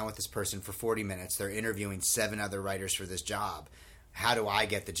sit down with this person for 40 minutes. They're interviewing 7 other writers for this job. How do I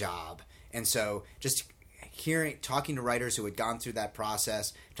get the job? And so just talking to writers who had gone through that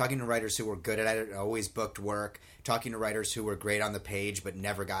process, talking to writers who were good at it, always booked work, talking to writers who were great on the page but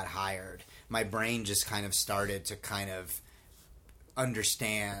never got hired. My brain just kind of started to kind of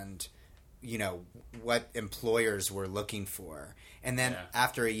understand, what employers were looking for. And then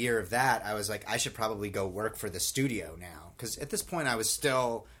after a year of that, I was like, I should probably go work for the studio now. Because at this point, I was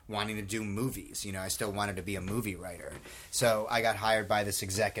still wanting to do movies. I still wanted to be a movie writer. So I got hired by this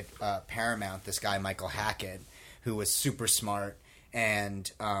exec at Paramount, this guy, Michael Hackett, who was super smart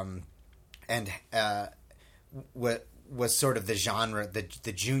and was sort of the genre,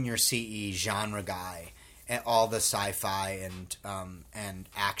 the junior CE genre guy. And all the sci-fi and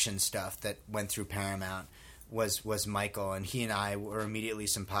action stuff that went through Paramount was Michael, and he and I were immediately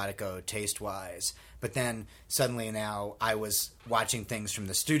simpatico taste-wise. But then suddenly now I was watching things from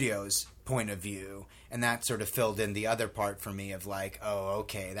the studio's point of view, and that sort of filled in the other part for me of like, oh,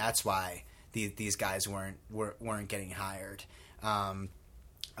 okay, that's why these guys weren't getting hired. And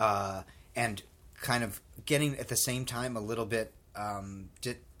kind of getting at the same time a little bit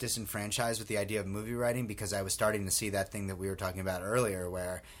disenfranchised with the idea of movie writing, because I was starting to see that thing that we were talking about earlier,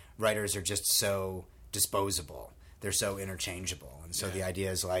 where writers are just so disposable. They're so interchangeable. And so the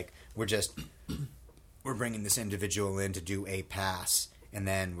idea is like, we're bringing this individual in to do a pass, and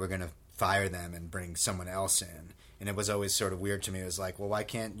then we're going to fire them and bring someone else in. And it was always sort of weird to me. It was like, well, why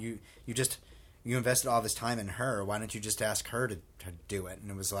can't you invested all this time in her. Why don't you just ask her to do it? And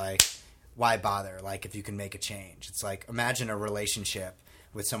it was like, why bother? Like, if you can make a change. It's like, imagine a relationship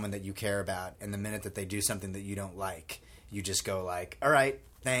with someone that you care about, and the minute that they do something that you don't like, you just go like, all right,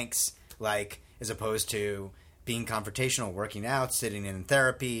 thanks. Like, as opposed to being confrontational, working out, sitting in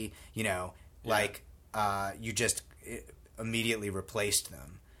therapy, you just immediately replaced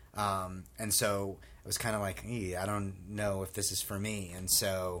them. And so I was kind of like, I don't know if this is for me. And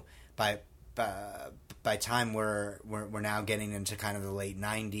so by time we're now getting into kind of the late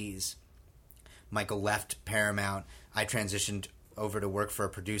 90s, Michael left Paramount. I transitioned over to work for a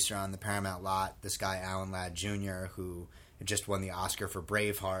producer on the Paramount lot, this guy Alan Ladd Jr., who had just won the Oscar for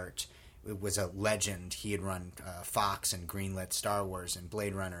Braveheart. It was a legend. He had run Fox and greenlit Star Wars and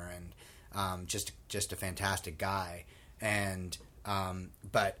Blade Runner, and just a fantastic guy. And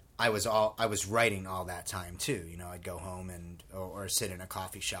but I was writing all that time too. I'd go home or sit in a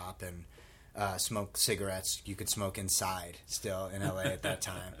coffee shop and smoke cigarettes. You could smoke inside still in LA at that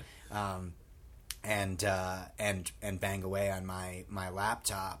time, and bang away on my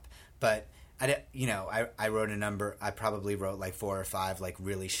laptop. But I wrote a number. I probably wrote like 4 or 5 like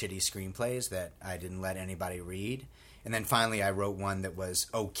really shitty screenplays that I didn't let anybody read. And then finally I wrote one that was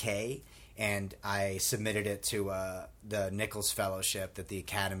okay, and I submitted it to the Nichols Fellowship that the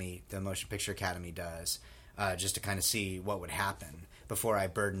Motion Picture Academy does, just to kind of see what would happen before I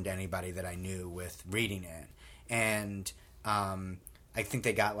burdened anybody that I knew with reading it. And I think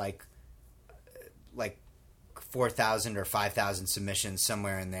they got like 4,000 or 5,000 submissions,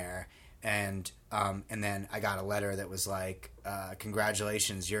 somewhere in there. And then I got a letter that was like,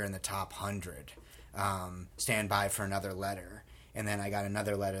 congratulations, you're in the top 100. Stand by for another letter. And then I got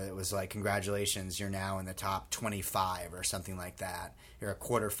another letter that was like, congratulations, you're now in the top 25 or something like that. You're a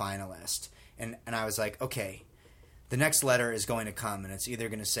quarter finalist. And I was like, okay, the next letter is going to come, and it's either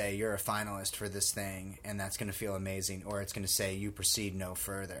going to say you're a finalist for this thing, and that's going to feel amazing, or it's going to say you proceed no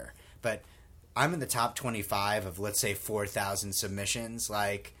further. But I'm in the top 25 of, let's say, 4,000 submissions.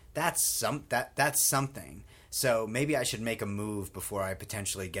 Like, that's something. So maybe I should make a move before I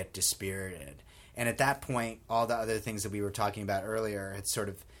potentially get dispirited. And at that point, all the other things that we were talking about earlier had sort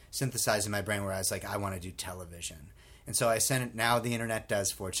of synthesized in my brain, where I was like, I want to do television. And so I sent it. Now the internet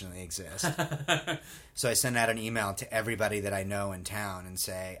does fortunately exist. So I send out an email to everybody that I know in town and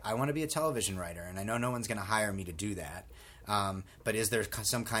say, I want to be a television writer, and I know no one's going to hire me to do that. But is there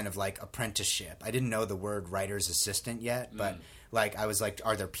some kind of like apprenticeship? I didn't know the word writer's assistant yet, but like I was like,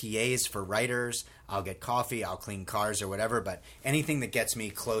 are there PAs for writers? I'll get coffee, I'll clean cars or whatever, but anything that gets me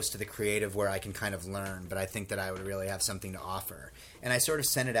close to the creative where I can kind of learn, but I think that I would really have something to offer. And I sort of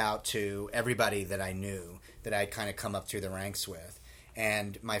sent it out to everybody that I knew, that I'd kind of come up through the ranks with.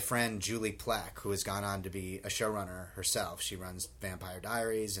 And my friend Julie Plec, who has gone on to be a showrunner herself, she runs Vampire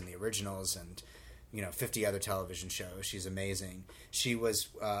Diaries and The Originals and 50 other television shows. She's amazing. She was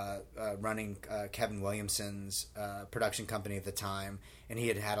running Kevin Williamson's production company at the time, and he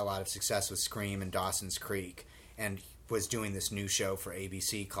had had a lot of success with Scream and Dawson's Creek, and was doing this new show for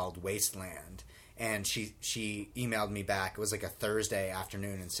ABC called Wasteland. And she emailed me back. It was like a Thursday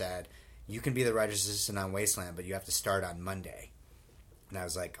afternoon, and said, you can be the writer's assistant on Wasteland, but you have to start on Monday. And I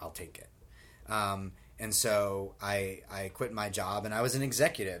was like, I'll take it. And so I quit my job, and I was an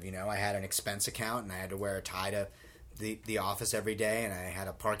executive. I had an expense account, and I had to wear a tie to the office every day, and I had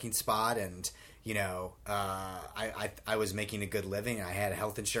a parking spot, and I was making a good living, and I had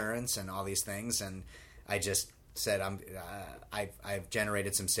health insurance and all these things, and I just said, I've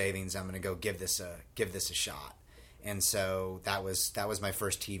generated some savings. I'm going to go give this a shot. And so that was my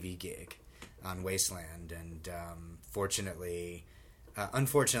first TV gig on Wasteland, and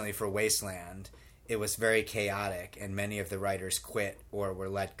unfortunately for Wasteland, it was very chaotic, and many of the writers quit or were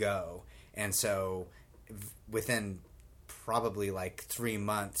let go. And so within probably like 3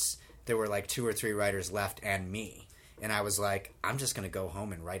 months, there were like 2 or 3 writers left and me. And I was like, I'm just going to go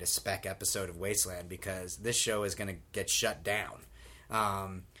home and write a spec episode of Wasteland, because this show is going to get shut down.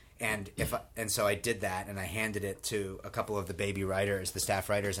 And so I did that, and I handed it to a couple of the baby writers, the staff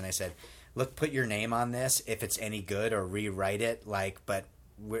writers, and I said, look, put your name on this if it's any good, or rewrite it, but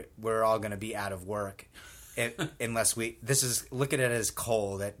we're all going to be out of work unless look at it as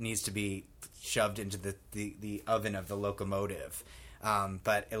coal that needs to be shoved into the oven of the locomotive.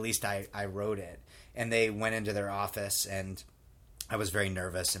 But at least I wrote it. And they went into their office, and I was very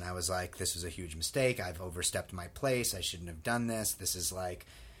nervous, and I was like, this was a huge mistake. I've overstepped my place. I shouldn't have done this. This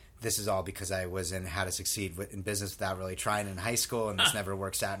is all because I was in How to Succeed in Business Without Really Trying in high school, and this never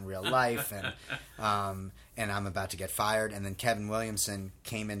works out in real life, and I'm about to get fired. And then Kevin Williamson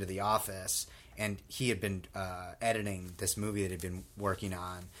came into the office, and he had been editing this movie that he'd been working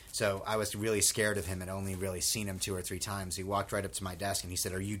on. So I was really scared of him and only really seen him 2 or 3 times. He walked right up to my desk, and he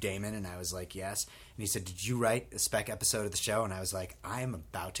said, "Are you Damon?" And I was like, "Yes." And he said, "Did you write a spec episode of the show?" And I was like, "I am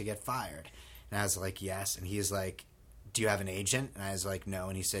about to get fired." And I was like, "Yes." And he was like, "Do you have an agent?" And I was like, "No."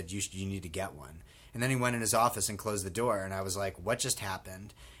 And he said, you need to get one." And then he went in his office and closed the door, and I was like, what just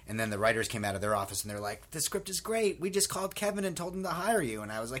happened? And then the writers came out of their office, and they're like, the script is great. We just called Kevin and told him to hire you. And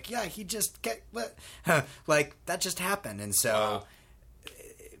I was like, yeah, he just like, that just happened. And so,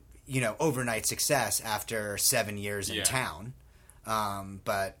 overnight success after 7 years in town.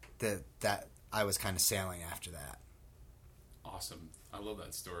 But that I was kind of sailing after that. Awesome. I love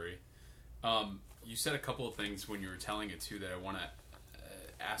that story. You said a couple of things when you were telling it too that I want to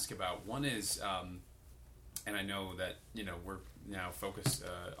ask about. One is, and I know that we're now focused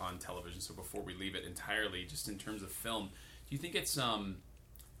on television. So before we leave it entirely, just in terms of film, do you think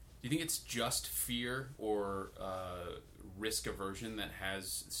it's just fear or risk aversion that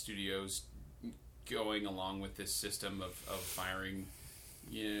has studios going along with this system of firing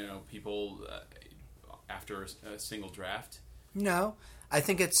people after a single draft? No, I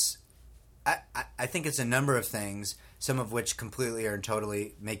think it's a number of things, some of which completely or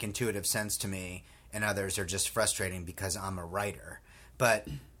totally make intuitive sense to me, and others are just frustrating because I'm a writer. But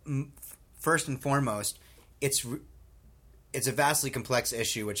first and foremost, it's a vastly complex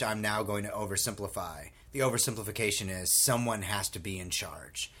issue, which I'm now going to oversimplify. The oversimplification is someone has to be in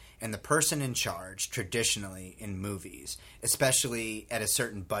charge. And the person in charge, traditionally in movies, especially at a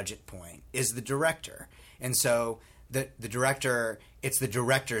certain budget point, is the director. And so the director, it's the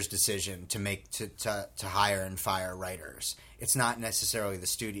director's decision to make to hire and fire writers. It's not necessarily the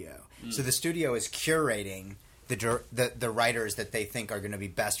studio. So the studio is curating the writers that they think are going to be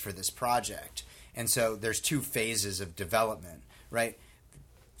best for this project. And so there's 2 phases of development, right?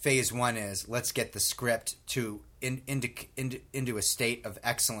 Phase 1 is let's get the script into a state of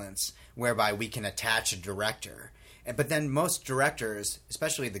excellence whereby we can attach a director. But then most directors,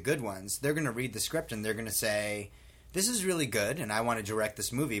 especially the good ones, they're going to read the script and they're going to say, this is really good and I want to direct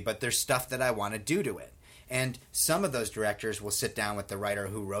this movie, but there's stuff that I want to do to it. And some of those directors will sit down with the writer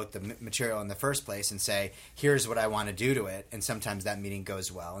who wrote the material in the first place and say, here's what I want to do to it. And sometimes that meeting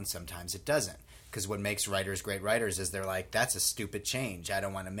goes well and sometimes it doesn't. Because what makes writers great writers is they're like, that's a stupid change. I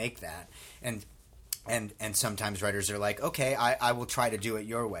don't want to make that. And sometimes writers are like, okay, I will try to do it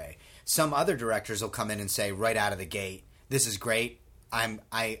your way. Some other directors will come in and say right out of the gate, this is great. I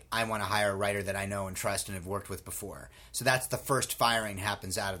want to hire a writer that I know and trust and have worked with before. So that's the first firing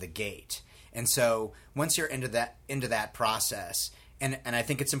happens out of the gate. And so once you're into that process, and I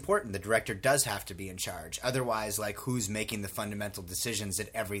think it's important, the director does have to be in charge. Otherwise, like, who's making the fundamental decisions at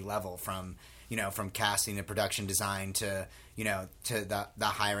every level from casting and production design to the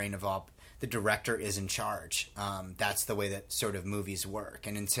hiring of all. The director is in charge. That's the way that sort of movies work.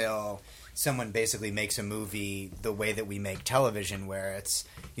 And until someone basically makes a movie the way that we make television, where it's,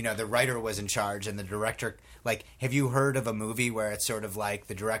 the writer was in charge and the director, like, have you heard of a movie where it's sort of like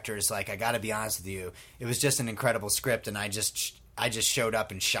the director is like, I got to be honest with you, it was just an incredible script and I just showed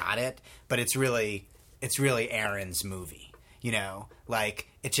up and shot it, but it's really Aaron's movie, like,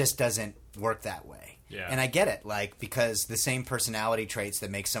 it just doesn't work that way. Yeah. And I get it, like, because the same personality traits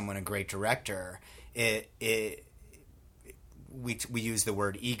that make someone a great director, we use the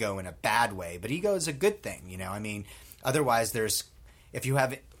word ego in a bad way, but ego is a good thing, I mean, otherwise if you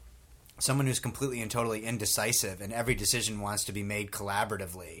have someone who's completely and totally indecisive and every decision wants to be made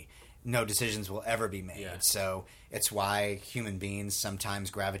collaboratively, no decisions will ever be made. Yeah. So it's why human beings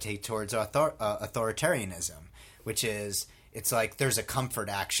sometimes gravitate towards authoritarianism, which is, it's like there's a comfort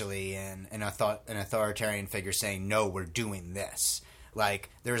actually in an authoritarian figure saying, no, we're doing this.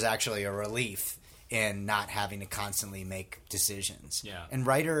 Like, there's actually a relief in not having to constantly make decisions. Yeah. And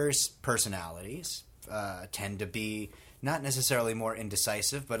writers' personalities tend to be not necessarily more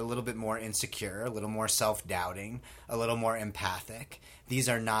indecisive, but a little bit more insecure, a little more self-doubting, a little more empathic. These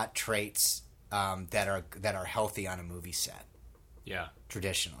are not traits that are healthy on a movie set. Yeah.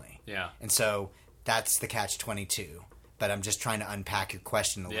 Traditionally. Yeah. And so that's the catch-22. But I'm just trying to unpack your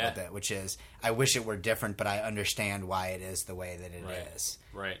question a little bit, which is, I wish it were different, but I understand why it is the way that it is.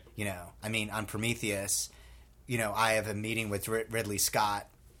 Right. I mean, on Prometheus, I have a meeting with Ridley Scott.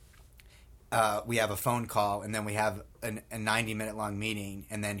 we have a phone call, and then we have a 90-minute long meeting,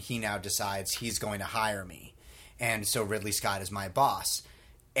 and then he now decides he's going to hire me. And so Ridley Scott is my boss.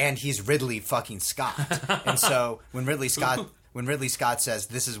 And he's Ridley fucking Scott. And so when Ridley Scott says,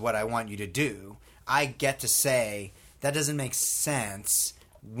 this is what I want you to do, I get to say, that doesn't make sense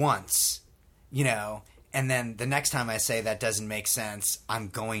once, you know, and then the next time I say that doesn't make sense, I'm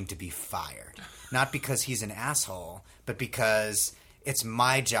going to be fired. Not because he's an asshole, but because it's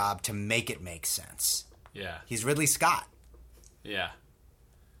my job to make it make sense. Yeah. He's Ridley Scott. Yeah.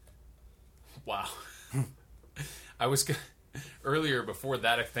 Wow. I was earlier before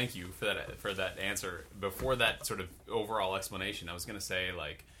that. Thank you for that answer. Before that sort of overall explanation, I was going to say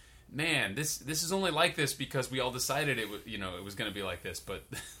like, man, this is only like this because we all decided it was going to be like this. But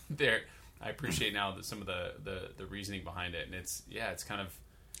I appreciate now that some of the reasoning behind it, and it's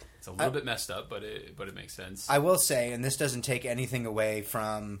a little bit messed up, but it makes sense. I will say, and this doesn't take anything away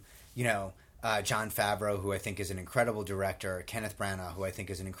from Jon Favreau, who I think is an incredible director, Kenneth Branagh, who I think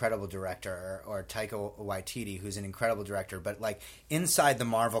is an incredible director, or Taika Waititi, who's an incredible director. But like inside the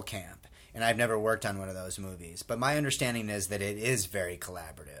Marvel camp, and I've never worked on one of those movies, but my understanding is that it is very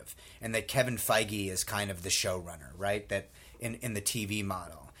collaborative, and that Kevin Feige is kind of the showrunner, right? That in the TV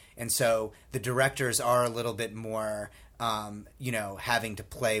model. And so the directors are a little bit more, having to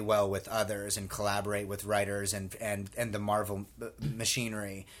play well with others and collaborate with writers and the Marvel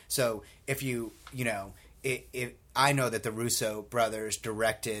machinery. So if I know that the Russo brothers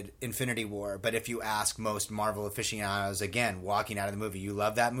directed Infinity War, but if you ask most Marvel aficionados, again, walking out of the movie, you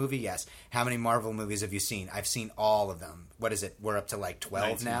love that movie? Yes. How many Marvel movies have you seen? I've seen all of them. What is it? We're up to like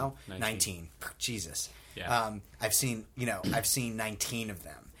 12 now? 19. Jesus. Yeah. I've seen 19 of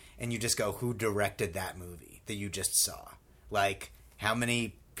them. And you just go, who directed that movie that you just saw? Like, how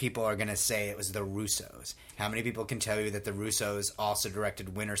many people are going to say it was the Russos? How many people can tell you that the Russos also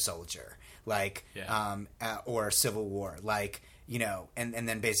directed Winter Soldier? Like, or Civil War? Like, and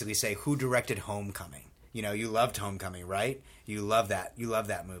then basically say, who directed Homecoming? You loved Homecoming, right? You love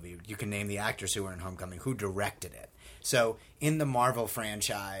that movie. You can name the actors who were in Homecoming. Who directed it? So, in the Marvel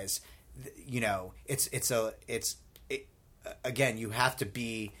franchise, again, you have to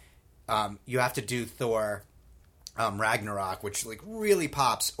be... you have to do Thor Ragnarok, which like really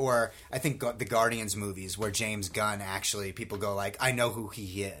pops, or I think the Guardians movies where James Gunn actually, people go like, I know who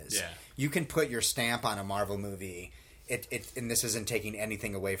he is. Yeah. You can put your stamp on a Marvel movie, and this isn't taking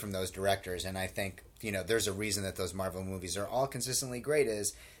anything away from those directors, and I think, there's a reason that those Marvel movies are all consistently great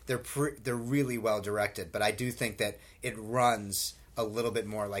is they're really well directed, but I do think that it runs a little bit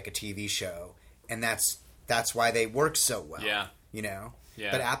more like a TV show, and that's why they work so well. Yeah.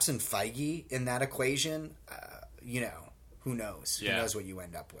 Yeah. But absent Feige in that equation, who knows? Yeah. Who knows what you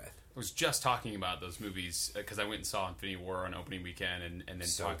end up with? I was just talking about those movies because I went and saw Infinity War on opening weekend and then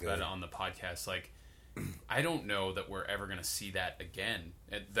So talked good. about it on the podcast. Like, I don't know that we're ever going to see that again.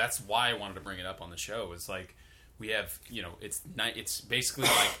 And that's why I wanted to bring it up on the show. Is like we have, it's basically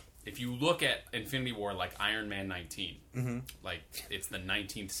like if you look at Infinity War like Iron Man 19, Mm-hmm. like it's the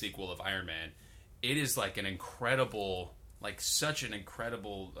 19th sequel of Iron Man. It is like an incredible. Like such an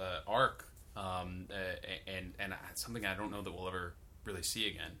incredible arc, and something I don't know that we'll ever really see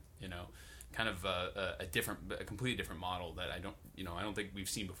again. Kind of a completely different model that I don't think we've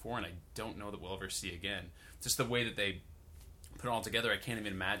seen before, and I don't know that we'll ever see again. Just the way that they put it all together, I can't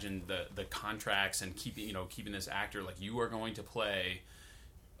even imagine the contracts and keeping this actor like you are going to play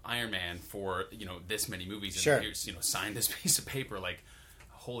Iron Man for this many movies. And Sure. here's, sign this piece of paper. Like,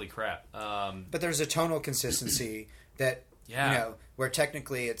 holy crap! But there's a tonal consistency that. Yeah. Where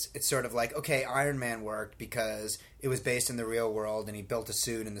technically it's sort of like, okay, Iron Man worked because it was based in the real world and he built a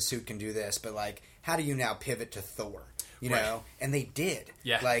suit and the suit can do this, but like, how do you now pivot to Thor? Right. And they did.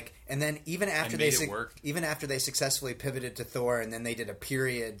 Yeah. Like, and then even after it after they successfully pivoted to Thor and then they did a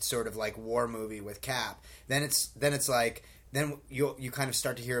period sort of like war movie with Cap, then it's like, then you kind of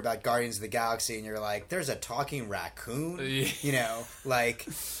start to hear about Guardians of the Galaxy, and you're like, "There's a talking raccoon," like,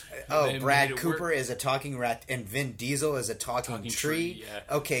 oh, Brad Cooper is a talking rat, and Vin Diesel is a talking tree.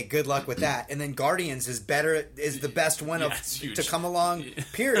 Yeah. Okay, good luck with that. And then Guardians is the best one to come along.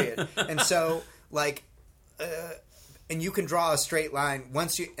 Period. And so, like, and you can draw a straight line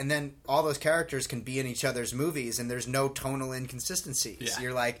and then all those characters can be in each other's movies, and there's no tonal inconsistencies. Yeah.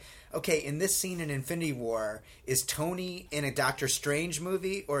 You're like, okay, in this scene in Infinity War, is Tony in a Doctor Strange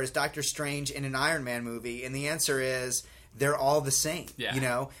movie or is Doctor Strange in an Iron Man movie? And the answer is they're all the same.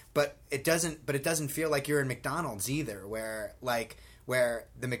 Yeah. But it doesn't feel like you're in McDonald's either, where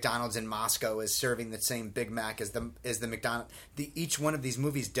the McDonald's in Moscow is serving the same Big Mac as the McDonald's. Each one of these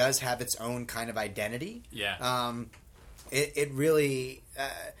movies does have its own kind of identity. Yeah. It really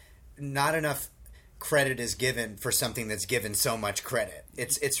not enough credit is given for something that's given so much credit.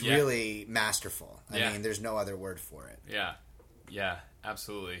 It's really masterful. I mean, there's no other word for it. Yeah,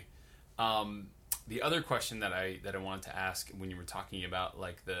 absolutely. The other question that I wanted to ask when you were talking about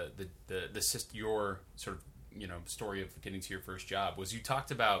like your sort of, you know, story of getting to your first job was, you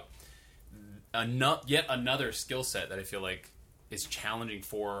talked about yet another skill set that I feel like is challenging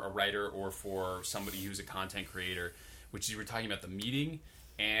for a writer or for somebody who's a content creator, which you were talking about the meeting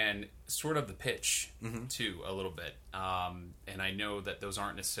and sort of the pitch too, a little bit. And I know that those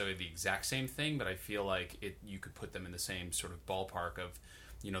aren't necessarily the exact same thing, but I feel like you could put them in the same sort of ballpark of,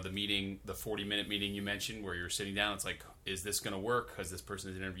 you know, the meeting, the 40-minute meeting you mentioned where you're sitting down. It's like, is this going to work? Because this person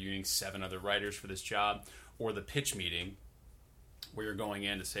is interviewing 7 other writers for this job. Or the pitch meeting where you're going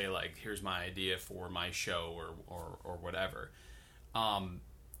in to say, like, here's my idea for my show or whatever.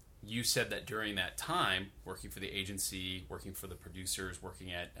 You said that during that time, working for the agency, working for the producers,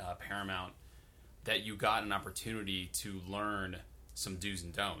 working at Paramount, that you got an opportunity to learn some do's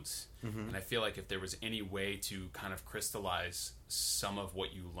and don'ts. And I feel like if there was any way to kind of crystallize some of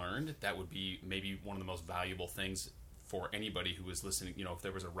what you learned, that would be maybe one of the most valuable things for anybody who was listening. You know, if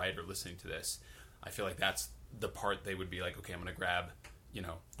there was a writer listening to this, I feel like that's the part they would be like, okay, I'm going to grab, you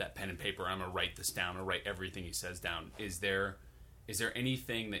know, that pen and paper. I'm going to write this down. I'm going to write everything he says down. Is there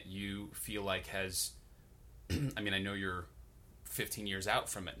anything that you feel like has, I mean, I know you're 15 years out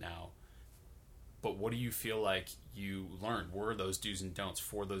from it now, but what do you feel like you learned? Were those do's and don'ts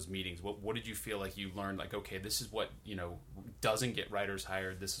for those meetings? What did you feel like you learned? Like, okay, this is what, you know, doesn't get writers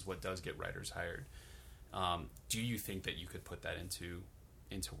hired. This is what does get writers hired. Do you think that you could put that into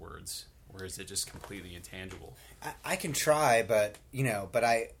words, or is it just completely intangible? I can try, but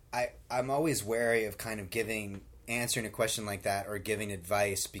I'm always wary of kind of answering a question like that or giving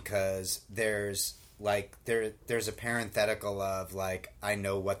advice, because there's a parenthetical of like, I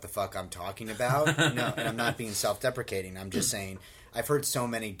know what the fuck I'm talking about. No, and I'm not being self-deprecating. I'm just saying I've heard so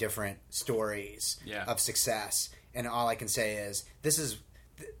many different stories of success, and all I can say is this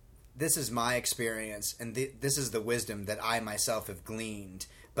is my experience, and this is the wisdom that I myself have gleaned.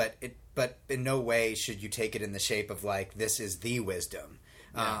 But in no way should you take it in the shape of like, this is the wisdom.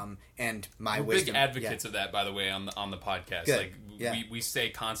 And we're wisdom, big advocates of that, by the way, on the podcast. Good. Like we say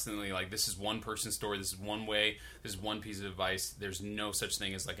constantly, like, this is one person's story, this is one way, this is one piece of advice. There's no such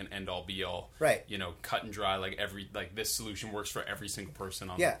thing as like an end all be all, right? You know, cut and dry. Like this solution works for every single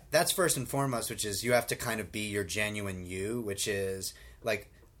person. That's first and foremost, which is you have to kind of be your genuine you, which is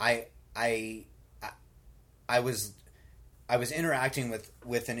like I was interacting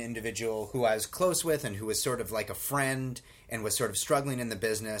with an individual who I was close with and who was sort of like a friend and was sort of struggling in the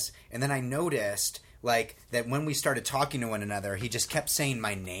business. And then I noticed like that when we started talking to one another, he just kept saying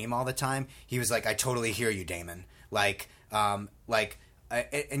my name all the time. He was like, I totally hear you, Damon. And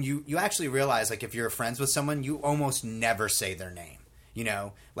you actually realize, like, if you're friends with someone, you almost never say their name. You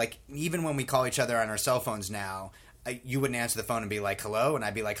know, like, even when we call each other on our cell phones now, you wouldn't answer the phone and be like, hello? And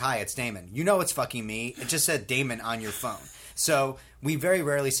I'd be like, hi, it's Damon. You know it's fucking me. It just said Damon on your phone. So we very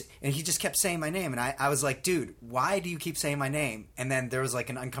rarely – and he just kept saying my name. And I was like, dude, why do you keep saying my name? And then there was, like,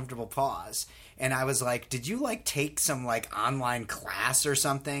 an uncomfortable pause. And I was like, did you, like, take some, like, online class or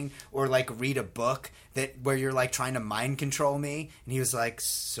something? Or, like, read a book where you're, like, trying to mind control me? And he was like,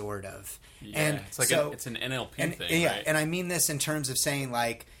 sort of. Yeah, and it's like it's an NLP thing, yeah, right? And I mean this in terms of saying,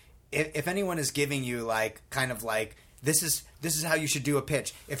 like, if anyone is giving you, like, kind of like, this is how you should do a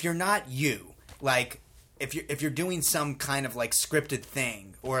pitch. If you're not you, like, if you're doing some kind of, like, scripted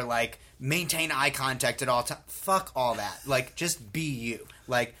thing or, like, maintain eye contact at all times, fuck all that. Like, just be you.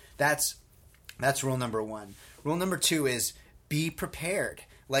 Like, that's rule number 1. Rule number 2 is be prepared.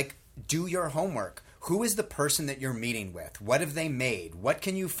 Like, do your homework. Who is the person that you're meeting with? What have they made? What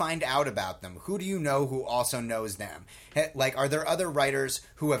can you find out about them? Who do you know who also knows them? Like, are there other writers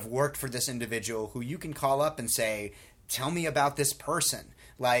who have worked for this individual who you can call up and say, tell me about this person?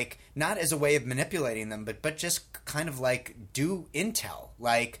 Like, not as a way of manipulating them, but just kind of like do intel.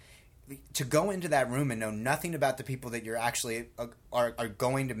 Like, to go into that room and know nothing about the people that you're actually are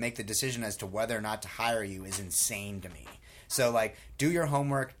going to make the decision as to whether or not to hire you is insane to me. So, like, do your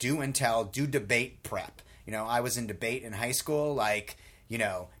homework, do intel, do debate prep. You know, I was in debate in high school. Like, you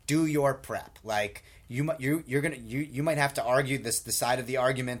know, do your prep. Like, you might have to argue the side of the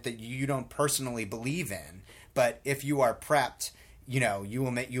argument that you don't personally believe in, but if you are prepped, you know, you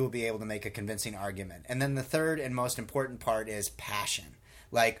will be able to make a convincing argument. And then the third and most important part is passion.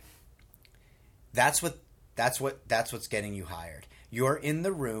 Like, that's what's getting you hired. you're in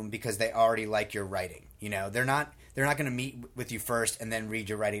the room because they already like your writing. They're not going to meet with you first and then read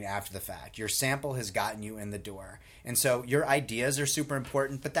your writing after the fact. Your sample has gotten you in the door. And so your ideas are super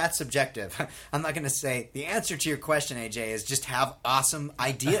important, but that's subjective. I'm not going to say the answer to your question, AJ, is just have awesome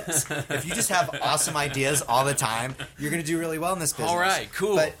ideas. If you just have awesome ideas all the time, you're going to do really well in this business. All right,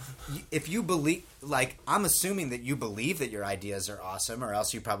 cool. But if you believe, I'm assuming that you believe that your ideas are awesome, or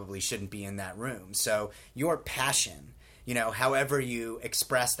else you probably shouldn't be in that room. So your passion, however you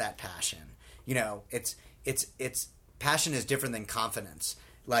express that passion, it's passion is different than confidence.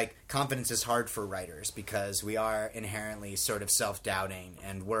 Confidence is hard for writers because we are inherently sort of self-doubting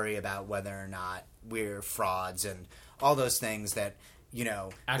and worry about whether or not we're frauds and all those things that,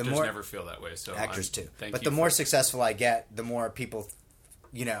 Actors the more, never feel that way. So actors too. But the more successful I get, the more people,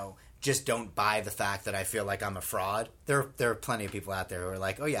 just don't buy the fact that I feel like I'm a fraud. There are plenty of people out there who are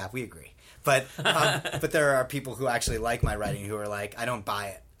like, oh yeah, we agree. But there are people who actually like my writing who are like, I don't buy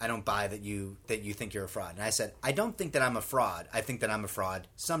it. I don't buy that you think you're a fraud. And I said, I don't think that I'm a fraud. I think that I'm a fraud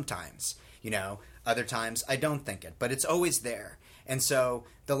sometimes. Other times I don't think it, but it's always there. And so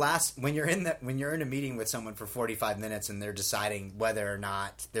when you're in a meeting with someone for 45 minutes and they're deciding whether or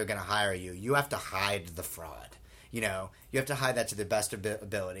not they're going to hire you, you have to hide the fraud. You have to hide that to the best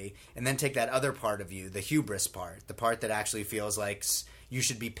ability, and then take that other part of you, the hubris part, the part that actually feels like you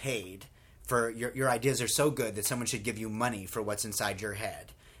should be paid for your ideas are so good that someone should give you money for what's inside your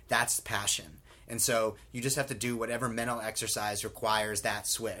head. That's passion. And so you just have to do whatever mental exercise requires that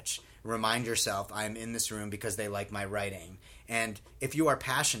switch. Remind yourself, I'm in this room because they like my writing. And if you are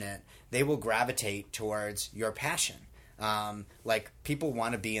passionate, they will gravitate towards your passion. People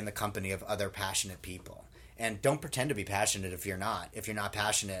want to be in the company of other passionate people. And don't pretend to be passionate if you're not. If you're not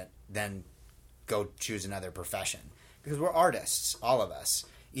passionate, then go choose another profession. Because we're artists, all of us.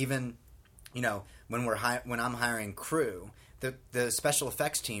 Even, when I'm hiring crew, the special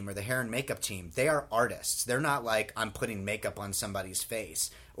effects team or the hair and makeup team, they are artists. They're not like, I'm putting makeup on somebody's face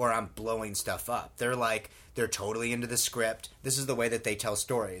or I'm blowing stuff up. They're totally into the script. This is the way that they tell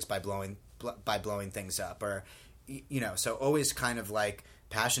stories, by blowing things up. Or, so always kind of like,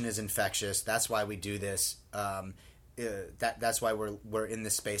 passion is infectious. That's why we do this. That's why we're in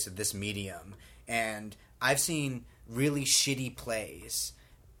this space of this medium. And I've seen really shitty plays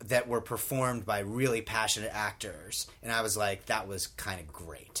that were performed by really passionate actors, and I was like, that was kind of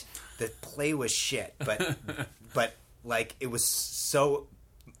great. The play was shit, but it was so.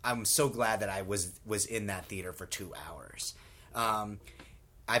 I'm so glad that I was in that theater for 2 hours.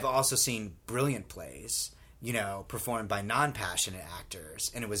 I've also seen brilliant plays, performed by non-passionate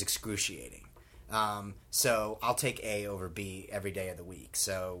actors, and it was excruciating. So I'll take A over B every day of the week.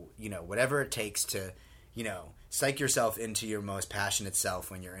 So, whatever it takes to, psych yourself into your most passionate self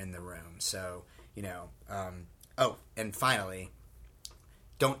when you're in the room. So, and finally,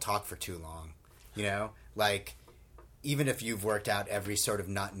 don't talk for too long, even if you've worked out every sort of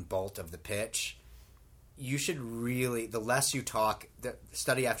nut and bolt of the pitch, you should really, the less you talk, the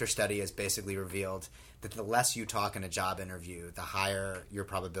study after study has basically revealed that the less you talk in a job interview, the higher your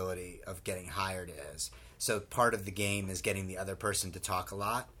probability of getting hired is. So part of the game is getting the other person to talk a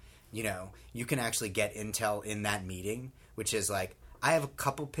lot. You can actually get intel in that meeting, which is like, I have a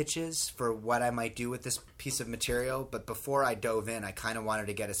couple pitches for what I might do with this piece of material, but before I dove in, I kind of wanted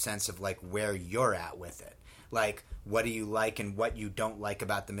to get a sense of like where you're at with it. Like, what do you like and what you don't like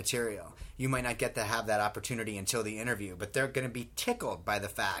about the material? You might not get to have that opportunity until the interview, but they're going to be tickled by the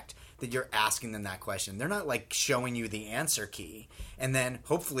fact that you're asking them that question. They're not like showing you the answer key. And then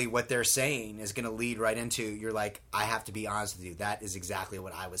hopefully what they're saying is going to lead right into, you're like, I have to be honest with you. That is exactly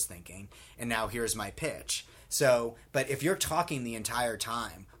what I was thinking. And now here's my pitch. So, but if you're talking the entire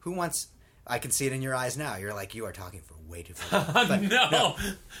time, who wants, I can see it in your eyes now. You're like, you are talking for way too long. But, no.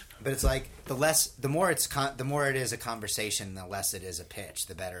 But it's like the more it is a conversation, the less it is a pitch,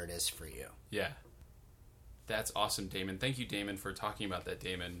 the better it is for you. Yeah. That's awesome, Damon. Thank you, Damon, for talking about that,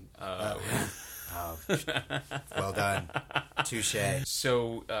 Damon. Well done. Touche.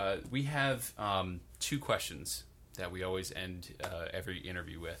 So we have 2 questions that we always end every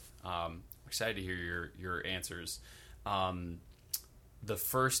interview with. I'm excited to hear your answers. The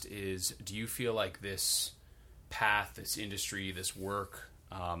first is, do you feel like this path, this industry, this work,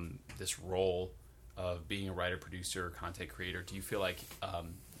 this role of being a writer, producer, content creator, do you feel like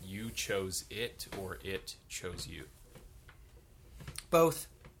you chose it or it chose you? Both.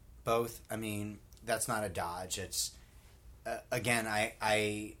 I mean, that's not a dodge. It's again,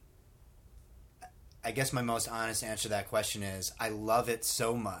 I guess my most honest answer to that question is I love it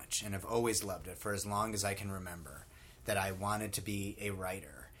so much, and have always loved it for as long as I can remember, that I wanted to be a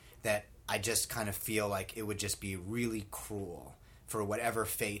writer, that I just kind of feel like it would just be really cruel for whatever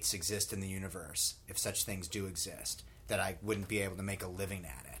fates exist in the universe, if such things do exist, that I wouldn't be able to make a living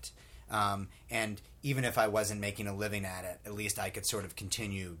at it. And even if I wasn't making a living at it, at least I could sort of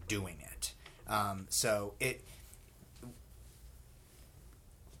continue doing it. So it,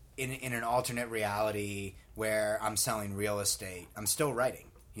 in an alternate reality where I'm selling real estate, I'm still writing.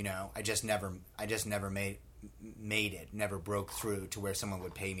 You know, I just never made it, never broke through to where someone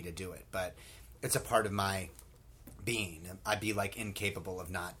would pay me to do it. But it's a part of my being. I'd be like incapable of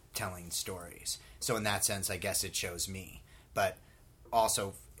not telling stories. So in that sense, I guess it shows me. But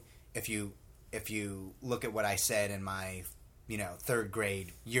also, if you look at what I said in my, you know, third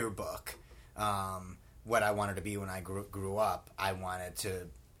grade yearbook, what I wanted to be when I grew up, I wanted to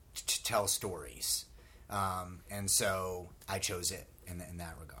tell stories, and so I chose it in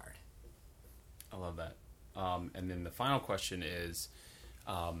that regard. I love that. And then the final question is,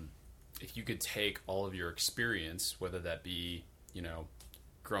 if you could take all of your experience, whether that be, you know,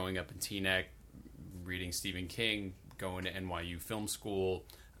 growing up in Teaneck, reading Stephen King, going to NYU Film School,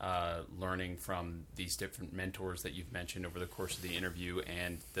 learning from these different mentors that you've mentioned over the course of the interview,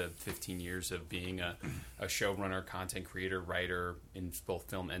 and the 15 years of being a showrunner, content creator, writer in both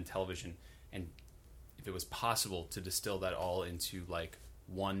film and television, and if it was possible to distill that all into like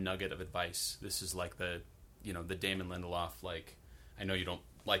one nugget of advice, this is like the Damon Lindelof, like, I know you don't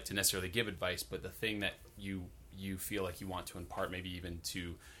like to necessarily give advice, but the thing that you feel like you want to impart, maybe even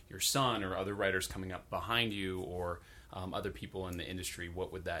to your son or other writers coming up behind you, or other people in the industry,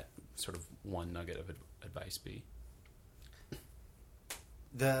 what would that sort of one nugget of advice be?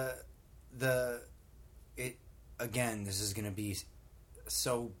 Again, this is going to be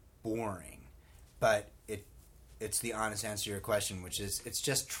so boring, but it's the honest answer to your question, which is it's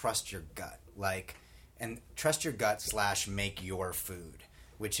just trust your gut, and trust your gut / make your food,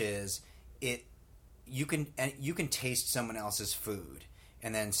 which is you can taste someone else's food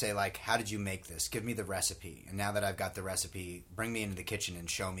and then say, like, how did you make this? Give me the recipe. And now that I've got the recipe, bring me into the kitchen and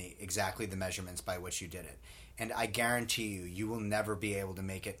show me exactly the measurements by which you did it. And I guarantee you will never be able to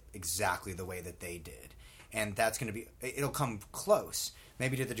make it exactly the way that they did. And that's going to be, it'll come close,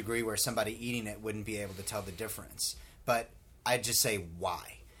 maybe to the degree where somebody eating it wouldn't be able to tell the difference. But I'd just say,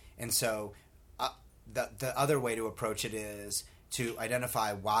 why? And so the other way to approach it is to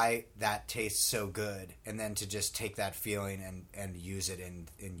identify why that tastes so good, and then to just take that feeling and use it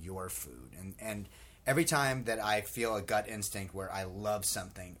in your food. And every time that I feel a gut instinct where I love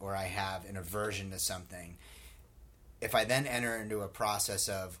something or I have an aversion to something, if I then enter into a process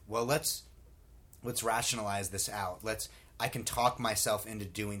of, well, let's rationalize this out. I can talk myself into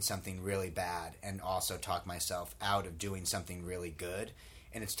doing something really bad and also talk myself out of doing something really good.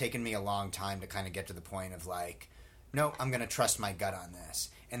 And it's taken me a long time to kind of get to the point of like, no, I'm going to trust my gut on this.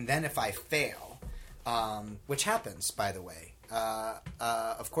 And then if I fail, which happens, by the way,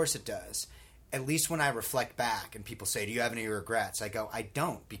 of course it does, at least when I reflect back and people say, do you have any regrets? I go, I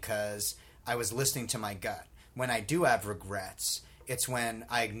don't, because I was listening to my gut. When I do have regrets, it's when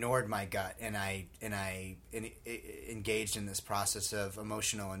I ignored my gut and I engaged in this process of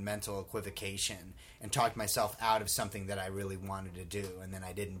emotional and mental equivocation and talked myself out of something that I really wanted to do, and then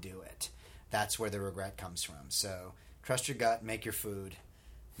I didn't do it. That's where the regret comes from. So trust your gut, make your food.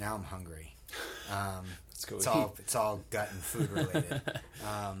 Now I'm hungry. Let's go. It's all gut and food related.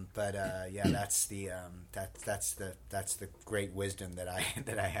 Yeah, that's the great wisdom that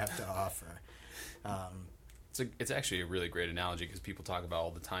I have to offer. It's actually a really great analogy, because people talk about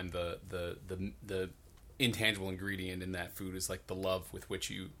all the time the intangible ingredient in that food is like the love with which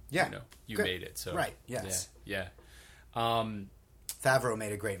you made it. So right, yes, yeah. Favreau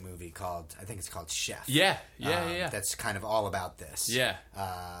made a great movie called, I think it's called Chef. Yeah. That's kind of all about this. Yeah.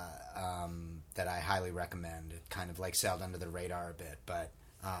 That I highly recommend. It kind of like sailed under the radar a bit, but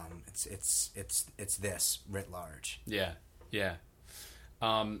it's this writ large. Yeah.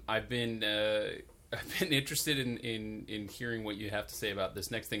 I've been interested in hearing what you have to say about this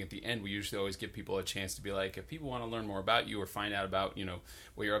next thing at the end. We usually always give people a chance to be like, if people want to learn more about you or find out about, you know,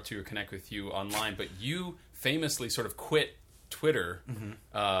 what you're up to or connect with you online. But you famously sort of quit Twitter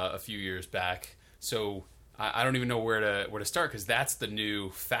a few years back, so I don't even know where to start, because that's the new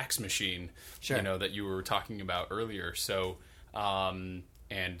fax machine, sure, you know, that you were talking about earlier. So, and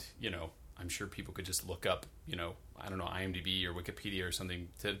you know, I'm sure people could just look up, you know, I don't know, IMDb or Wikipedia or something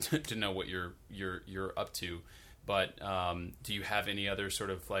to know what you're up to. But do you have any other sort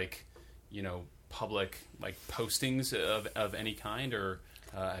of like, you know, public like postings of any kind, or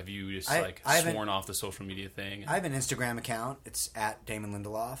Have you just sworn off the social media thing? I have an Instagram account. It's at Damon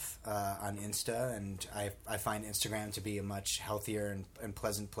Lindelof on Insta, and I find Instagram to be a much healthier and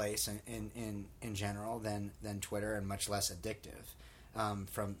pleasant place in general than Twitter, and much less addictive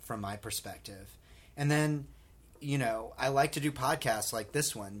from my perspective. And then, I like to do podcasts like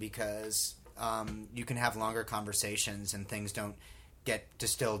this one because you can have longer conversations and things don't get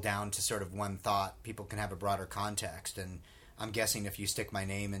distilled down to sort of one thought. People can have a broader context, and I'm guessing if you stick my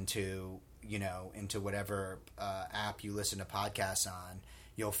name into whatever app you listen to podcasts on,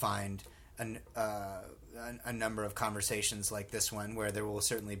 you'll find a number of conversations like this one where there will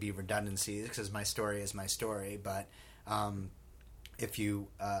certainly be redundancies because my story is my story. But if you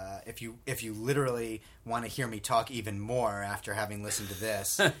literally want to hear me talk even more after having listened to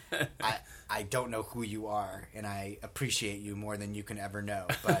this, I don't know who you are, and I appreciate you more than you can ever know.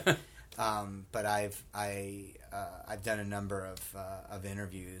 But I've done a number of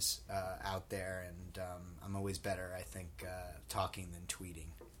interviews out there, and I'm always better, I think, talking than tweeting.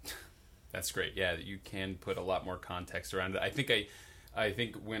 That's great. Yeah, you can put a lot more context around it. I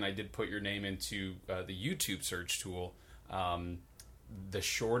think when I did put your name into the YouTube search tool, the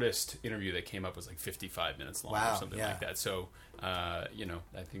shortest interview that came up was like 55 minutes long or something like that. So, I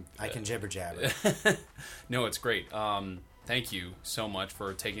think I can jibber jabber. No, it's great. Thank you so much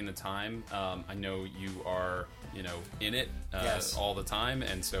for taking the time. I know you are, in it yes. all the time,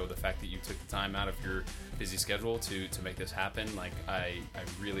 and so the fact that you took the time out of your busy schedule to make this happen, I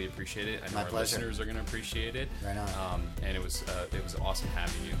really appreciate it. I know My our pleasure. listeners are going to appreciate it. Right on. And it was awesome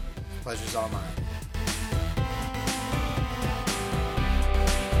having you. Pleasure's all mine.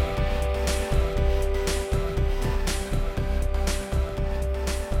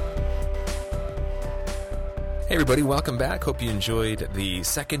 Hey everybody, welcome back. Hope you enjoyed the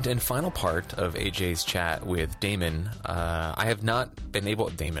second and final part of AJ's chat with Damon. I have not been able...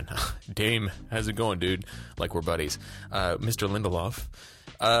 Dame, how's it going, dude? Like we're buddies. Mr. Lindelof.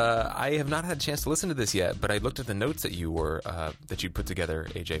 I have not had a chance to listen to this yet, but I looked at the notes that you put together,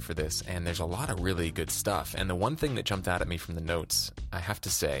 AJ, for this, and there's a lot of really good stuff. And the one thing that jumped out at me from the notes, I have to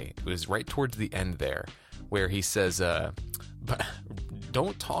say, was right towards the end there, where he says, but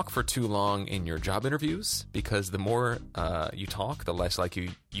don't talk for too long in your job interviews, because the more you talk, the less likely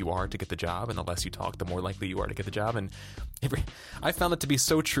you are to get the job, and the less you talk, the more likely you are to get the job. And I found it to be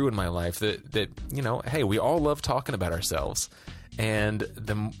so true in my life that hey, we all love talking about ourselves, and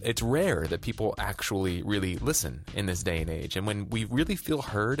it's rare that people actually really listen in this day and age. And when we really feel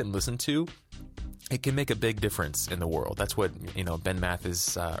heard and listened to, it can make a big difference in the world. That's what Ben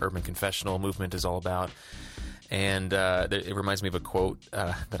Mathis' Urban Confessional movement is all about. And it reminds me of a quote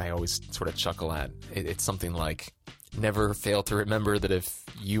that I always sort of chuckle at. It's something like, never fail to remember that if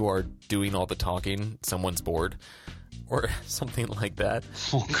you are doing all the talking, someone's bored, or something like that.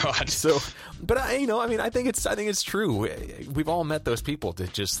 Oh God. So, but I think it's true. We've all met those people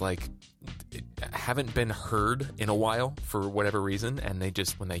that just haven't been heard in a while for whatever reason, and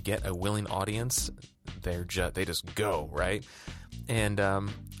when they get a willing audience, they just go, right? And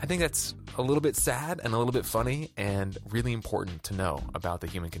I think that's a little bit sad and a little bit funny and really important to know about the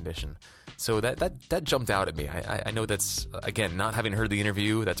human condition. So that jumped out at me. I know that's, again, not having heard the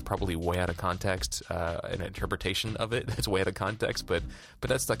interview, that's probably way out of context, an interpretation of it that's way out of context, but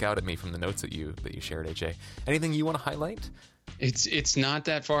that stuck out at me from the notes that you shared, AJ. Anything you want to highlight? It's not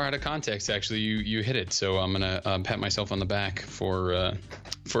that far out of context, actually. You hit it, so I'm gonna pat myself on the back for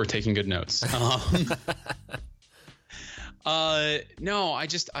taking good notes. No,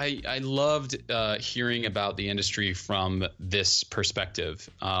 I loved hearing about the industry from this perspective,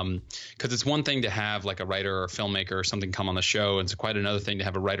 because it's one thing to have like a writer or a filmmaker or something come on the show, and it's quite another thing to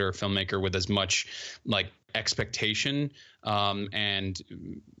have a writer or filmmaker with as much like expectation and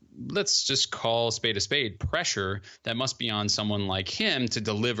let's just call a spade pressure that must be on someone like him to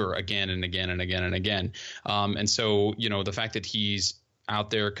deliver again and again and again and again. And so, the fact that he's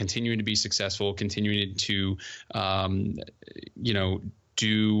out there continuing to be successful, continuing to,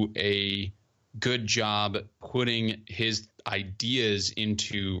 do a good job putting his ideas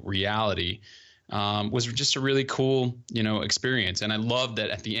into reality, was just a really cool, experience. And I love that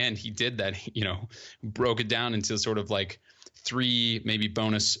at the end he did that, broke it down into sort of like 3, maybe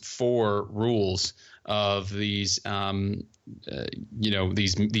bonus 4 rules of these,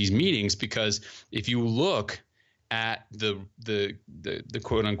 these meetings, because if you look at the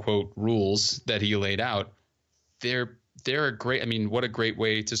quote unquote rules that he laid out, they're a great, what a great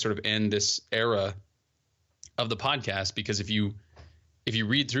way to sort of end this era of the podcast, because if you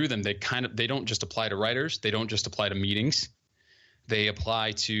read through them, they don't just apply to writers. They don't just apply to meetings. They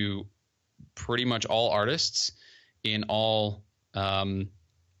apply to pretty much all artists in all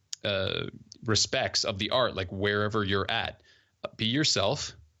respects of the art, like wherever you're at. Be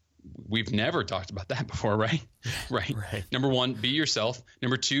yourself. We've never talked about that before, right? Right. Number one, be yourself.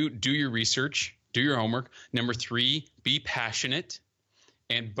 Number two, do your research, do your homework. Number three, be passionate.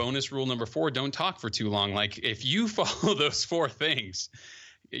 And bonus rule number 4, don't talk for too long. Like if you follow those 4 things,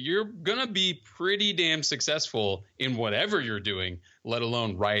 you're going to be pretty damn successful in whatever you're doing, let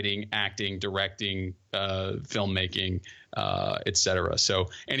alone writing, acting, directing, filmmaking, etc. So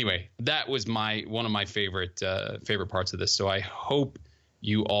anyway, that was one of my favorite parts of this. So I hope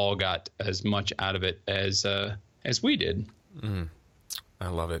you all got as much out of it as we did. I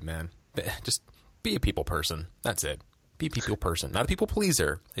love it, man. Just be a people person. That's it. Be a people person, not a people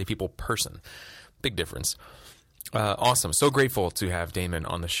pleaser, a people person. Big difference. Awesome. So grateful to have Damon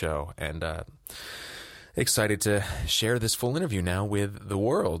on the show, and excited to share this full interview now with the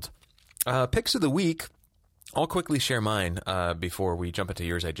world. Picks of the week. I'll quickly share mine before we jump into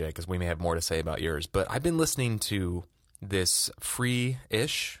yours, AJ, because we may have more to say about yours. But I've been listening to this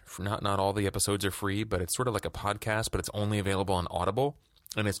free-ish, not all the episodes are free, but it's sort of like a podcast, but it's only available on Audible.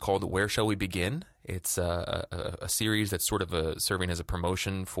 And it's called Where Shall We Begin? It's a series that's sort of serving as a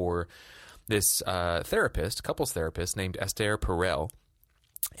promotion for this couples therapist named Esther Perel.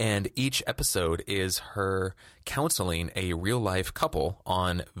 And each episode is her counseling a real-life couple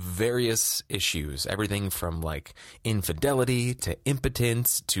on various issues. Everything from like infidelity to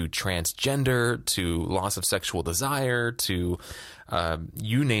impotence to transgender to loss of sexual desire to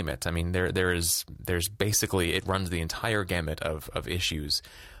you name it. I mean, there's basically, it runs the entire gamut of issues.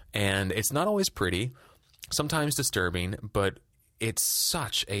 And it's not always pretty, sometimes disturbing, but it's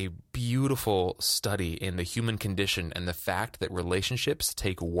such a beautiful study in the human condition and the fact that relationships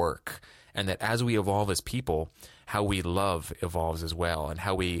take work, and that as we evolve as people, how we love evolves as well, and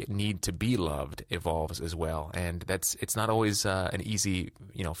how we need to be loved evolves as well. And it's not always an easy,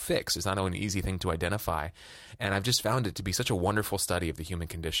 fix. It's not always an easy thing to identify. And I've just found it to be such a wonderful study of the human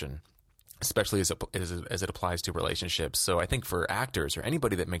condition, especially as it applies to relationships. So I think for actors or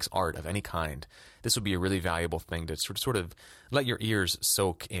anybody that makes art of any kind, this would be a really valuable thing to sort of let your ears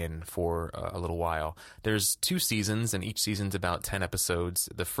soak in for a little while. There's 2 seasons, and each season's about 10 episodes.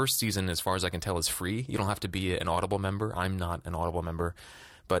 The first season, as far as I can tell, is free. You don't have to be an Audible member. I'm not an Audible member.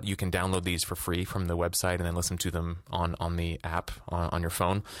 But you can download these for free from the website and then listen to them on the app on your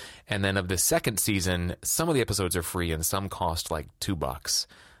phone. And then of the second season, some of the episodes are free and some cost like $2.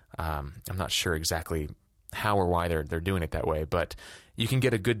 I'm not sure exactly how or why they're doing it that way, but you can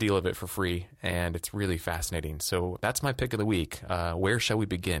get a good deal of it for free, and it's really fascinating. So that's my pick of the week. Where Shall We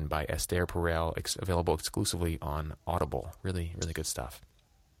Begin by Esther Perel, available exclusively on Audible. Really, really good stuff.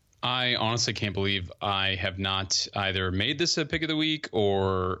 I honestly can't believe I have not either made this a pick of the week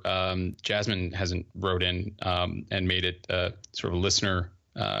or Jasmine hasn't wrote in and made it sort of a listener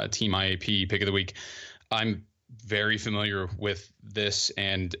Team IAP pick of the week. I'm very familiar with this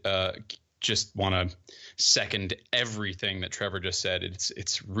and just want to second everything that Trevor just said.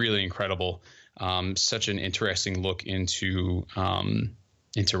 It's really incredible. Such an interesting look into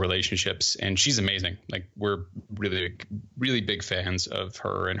relationships, and she's amazing. Like, we're really, really big fans of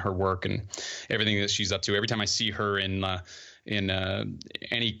her and her work and everything that she's up to. Every time I see her in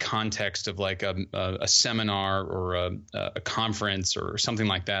any context of like a seminar or a conference or something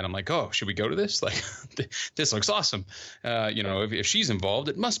like that, I'm like, oh, should we go to this? Like, this looks awesome. If she's involved,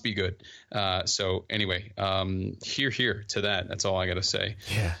 it must be good. So anyway, here to that. That's all I got to say.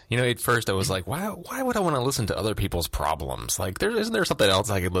 Yeah. At first I was like, why would I want to listen to other people's problems? Like, isn't there something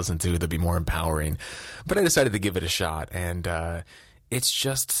else I could listen to that'd be more empowering? But I decided to give it a shot, and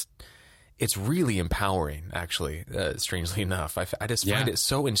it's really empowering, actually, strangely enough. I just find it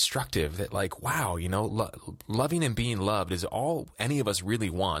so instructive that, like, wow, loving and being loved is all any of us really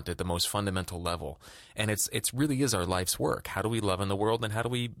want at the most fundamental level. And it's really is our life's work. How do we love in the world, and how do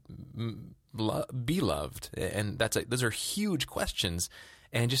we be loved? And those are huge questions.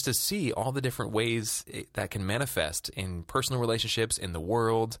 And just to see all the different ways that can manifest in personal relationships, in the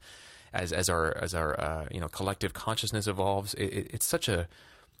world, as our collective consciousness evolves, it's such a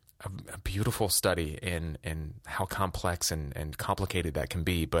beautiful study in how complex and complicated that can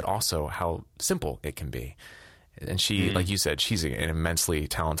be, but also how simple it can be. And she, like you said, she's an immensely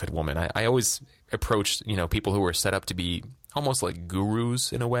talented woman. I always approach, people who are set up to be almost like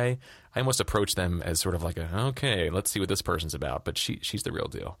gurus in a way. I almost approach them as sort of like okay, let's see what this person's about. But she's the real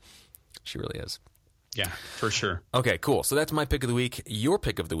deal. She really is. Yeah, for sure. Okay, cool. So that's my pick of the week. Your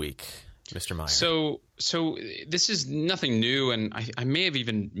pick of the week, Mr. Meyer. So this is nothing new, and I may have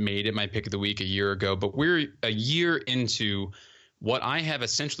even made it my pick of the week a year ago, but we're a year into what I have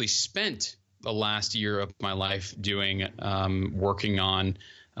essentially spent the last year of my life doing, working on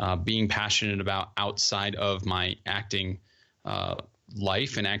being passionate about outside of my acting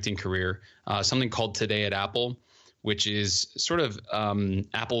life and acting career, something called Today at Apple, which is sort of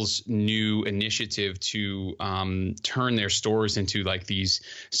Apple's new initiative to turn their stores into like these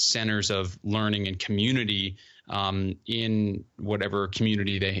centers of learning and community in whatever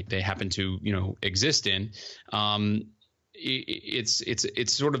community they happen to exist in.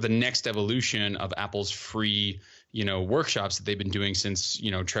 It's sort of the next evolution of Apple's free workshops that they've been doing since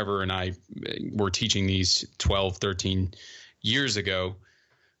Trevor and I were teaching these 12, 13 years ago.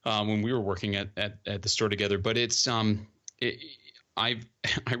 When we were working at the store together, but I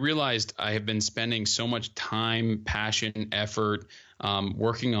realized I have been spending so much time, passion, effort,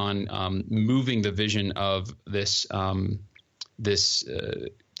 working on moving the vision of this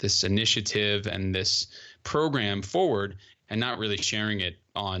initiative and this program forward, and not really sharing it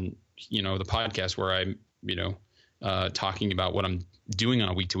on the podcast where I'm talking about what I'm doing on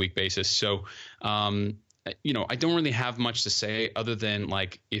a week-to-week basis. So I don't really have much to say other than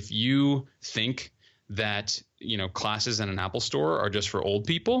like, if you think that, classes in an Apple store are just for old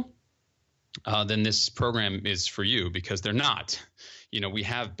people, then this program is for you, because they're not. We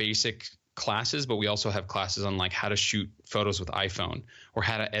have basic classes, but we also have classes on like how to shoot photos with iPhone or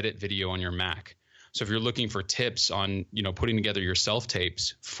how to edit video on your Mac. So if you're looking for tips on, putting together your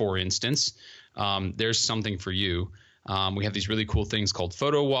self-tapes, for instance, there's something for you. We have these really cool things called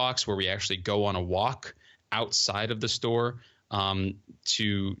photo walks, where we actually go on a walk outside of the store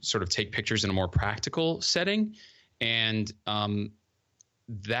to sort of take pictures in a more practical setting. And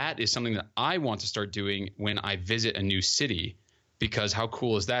that is something that I want to start doing when I visit a new city, because how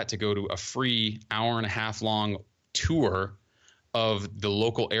cool is that to go to a free hour-and-a-half long tour of the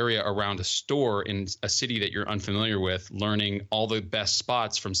local area around a store in a city that you're unfamiliar with, learning all the best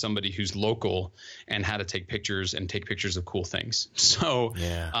spots from somebody who's local and how to take pictures of cool things. So,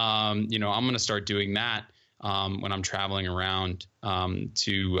 I'm going to start doing that when I'm traveling around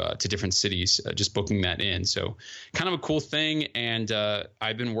to different cities, just booking that in. So kind of a cool thing. And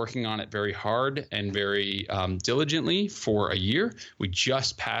I've been working on it very hard and very diligently for a year. We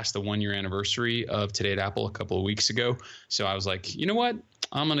just passed the 1-year anniversary of Today at Apple a couple of weeks ago. So I was like, you know what?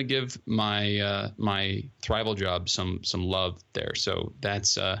 I'm going to give my my Thrival job some love there. So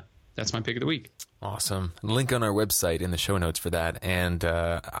that's my pick of the week. Awesome. Link on our website in the show notes for that. And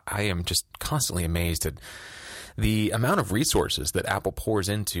I am just constantly amazed at the amount of resources that Apple pours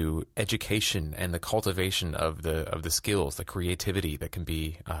into education and the cultivation of the skills, the creativity that can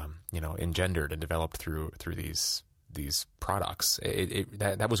be engendered and developed through these products.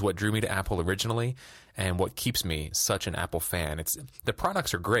 That was what drew me to Apple originally, and what keeps me such an Apple fan. The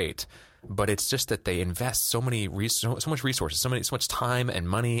products are great, but it's just that they invest so much resources, so much time and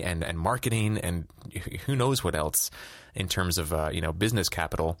money and marketing and who knows what else in terms of business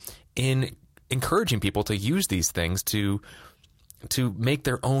capital in encouraging people to use these things to make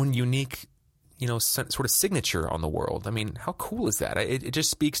their own unique sort of signature on the world. I mean, how cool is that? It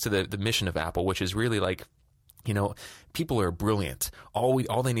just speaks to the mission of Apple, which is really like, people are brilliant.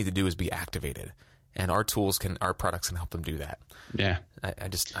 All they need to do is be activated, and our products can help them do that. Yeah,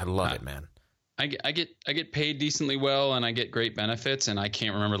 I love it, man. I get paid decently well, and I get great benefits, and I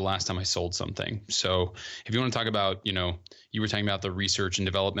can't remember the last time I sold something. So if you want to talk about, you were talking about the research and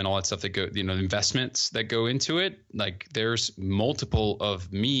development, all that stuff that go, the investments that go into it, like there's multiple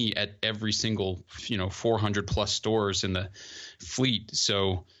of me at every single, 400 plus stores in the fleet.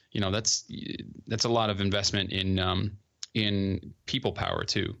 So, that's a lot of investment in people power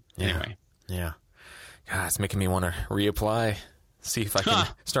too. Yeah. Anyway. Yeah. God, it's making me want to reapply, see if I can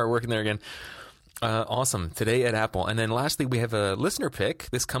start working there again. Awesome. Today at Apple. And then lastly, we have a listener pick.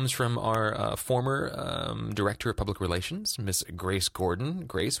 This comes from our former Director of Public Relations, Miss Grace Gordon.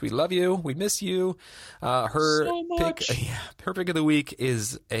 Grace, we love you. We miss you. Her so much. Her pick of the week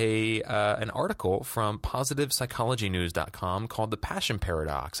is an article from PositivePsychologyNews.com called The Passion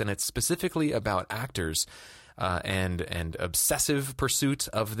Paradox. And it's specifically about actors and obsessive pursuit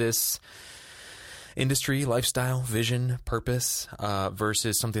of this industry, lifestyle, vision, purpose,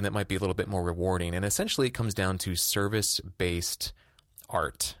 versus something that might be a little bit more rewarding. And essentially it comes down to service-based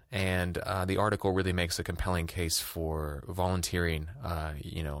art. And the article really makes a compelling case for volunteering,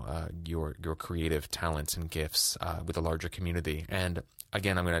 your creative talents and gifts with a larger community. And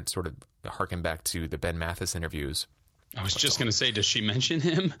again, I'm going to sort of harken back to the Ben Mathis interviews. I was just going to say, does she mention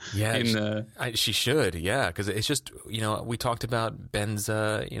him? Yeah, she should. Yeah, because it's just, we talked about Ben's,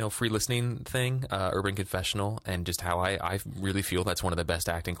 free listening thing, Urban Confessional, and just how I really feel that's one of the best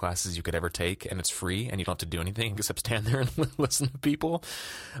acting classes you could ever take, and it's free, and you don't have to do anything except stand there and listen to people.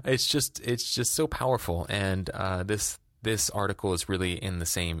 It's just so powerful, and this this article is really in the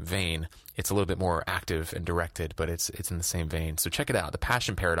same vein. It's a little bit more active and directed, but it's in the same vein. So check it out. The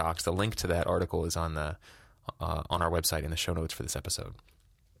Passion Paradox. The link to that article is on our website in the show notes for this episode.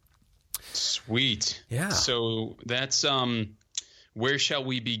 Sweet. Yeah. So that's Where Shall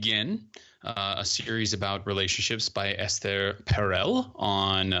We Begin? A series about relationships by Esther Perel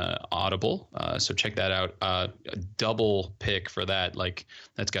on Audible. So check that out. A double pick for that. Like,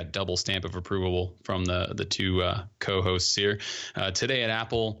 that's got double stamp of approval from the two co-hosts here. Today at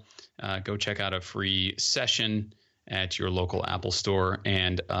Apple, go check out a free session at your local Apple store,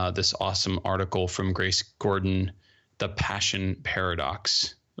 and this awesome article from Grace Gordon, The Passion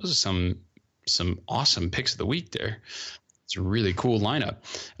Paradox. Those are some awesome picks of the week there. It's a really cool lineup.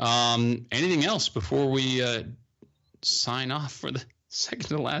 Anything else before we sign off for the second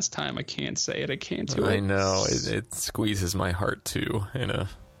to last time? I can't say it. I can't do it. I know. It squeezes my heart too in a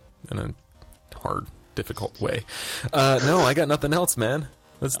hard, difficult way. No, I got nothing else, man.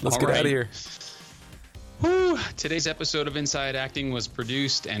 Let's get out of here. Woo. Today's episode of Inside Acting was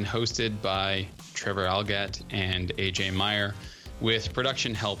produced and hosted by Trevor Algatt and AJ Meyer, with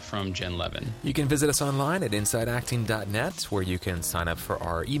production help from Jen Levin. You can visit us online at insideacting.net, where you can sign up for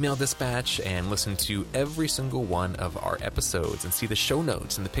our email dispatch and listen to every single one of our episodes and see the show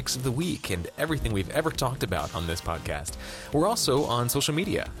notes and the picks of the week and everything we've ever talked about on this podcast. We're also on social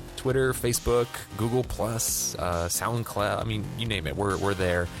media: Twitter, Facebook, Google+, SoundCloud. I mean, you name it. We're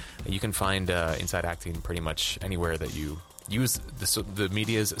there. You can find Inside Acting pretty much anywhere that you use the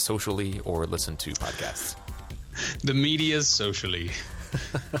medias socially or listen to podcasts. The media's socially.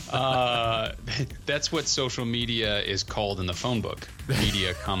 That's what social media is called in the phone book.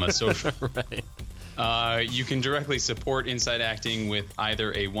 Media, social. Right. You can directly support Inside Acting with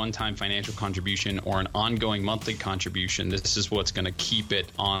either a one-time financial contribution or an ongoing monthly contribution. This is what's going to keep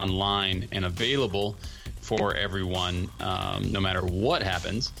it online and available for everyone, no matter what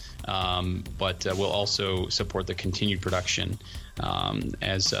happens. But we'll also support the continued production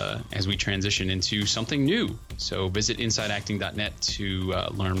as we transition into something new. So visit insideacting.net to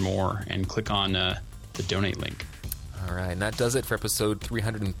learn more and click on the donate link. All right, and that does it for episode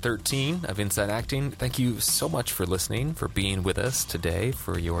 313 of Inside Acting. Thank you so much for listening, for being with us today,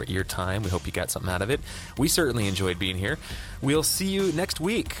 for your ear time. We hope you got something out of it. We certainly enjoyed being here. We'll see you next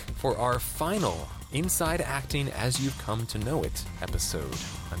week for our final Inside Acting as You've Come to Know It episode.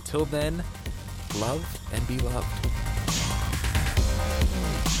 Until then, love and be loved.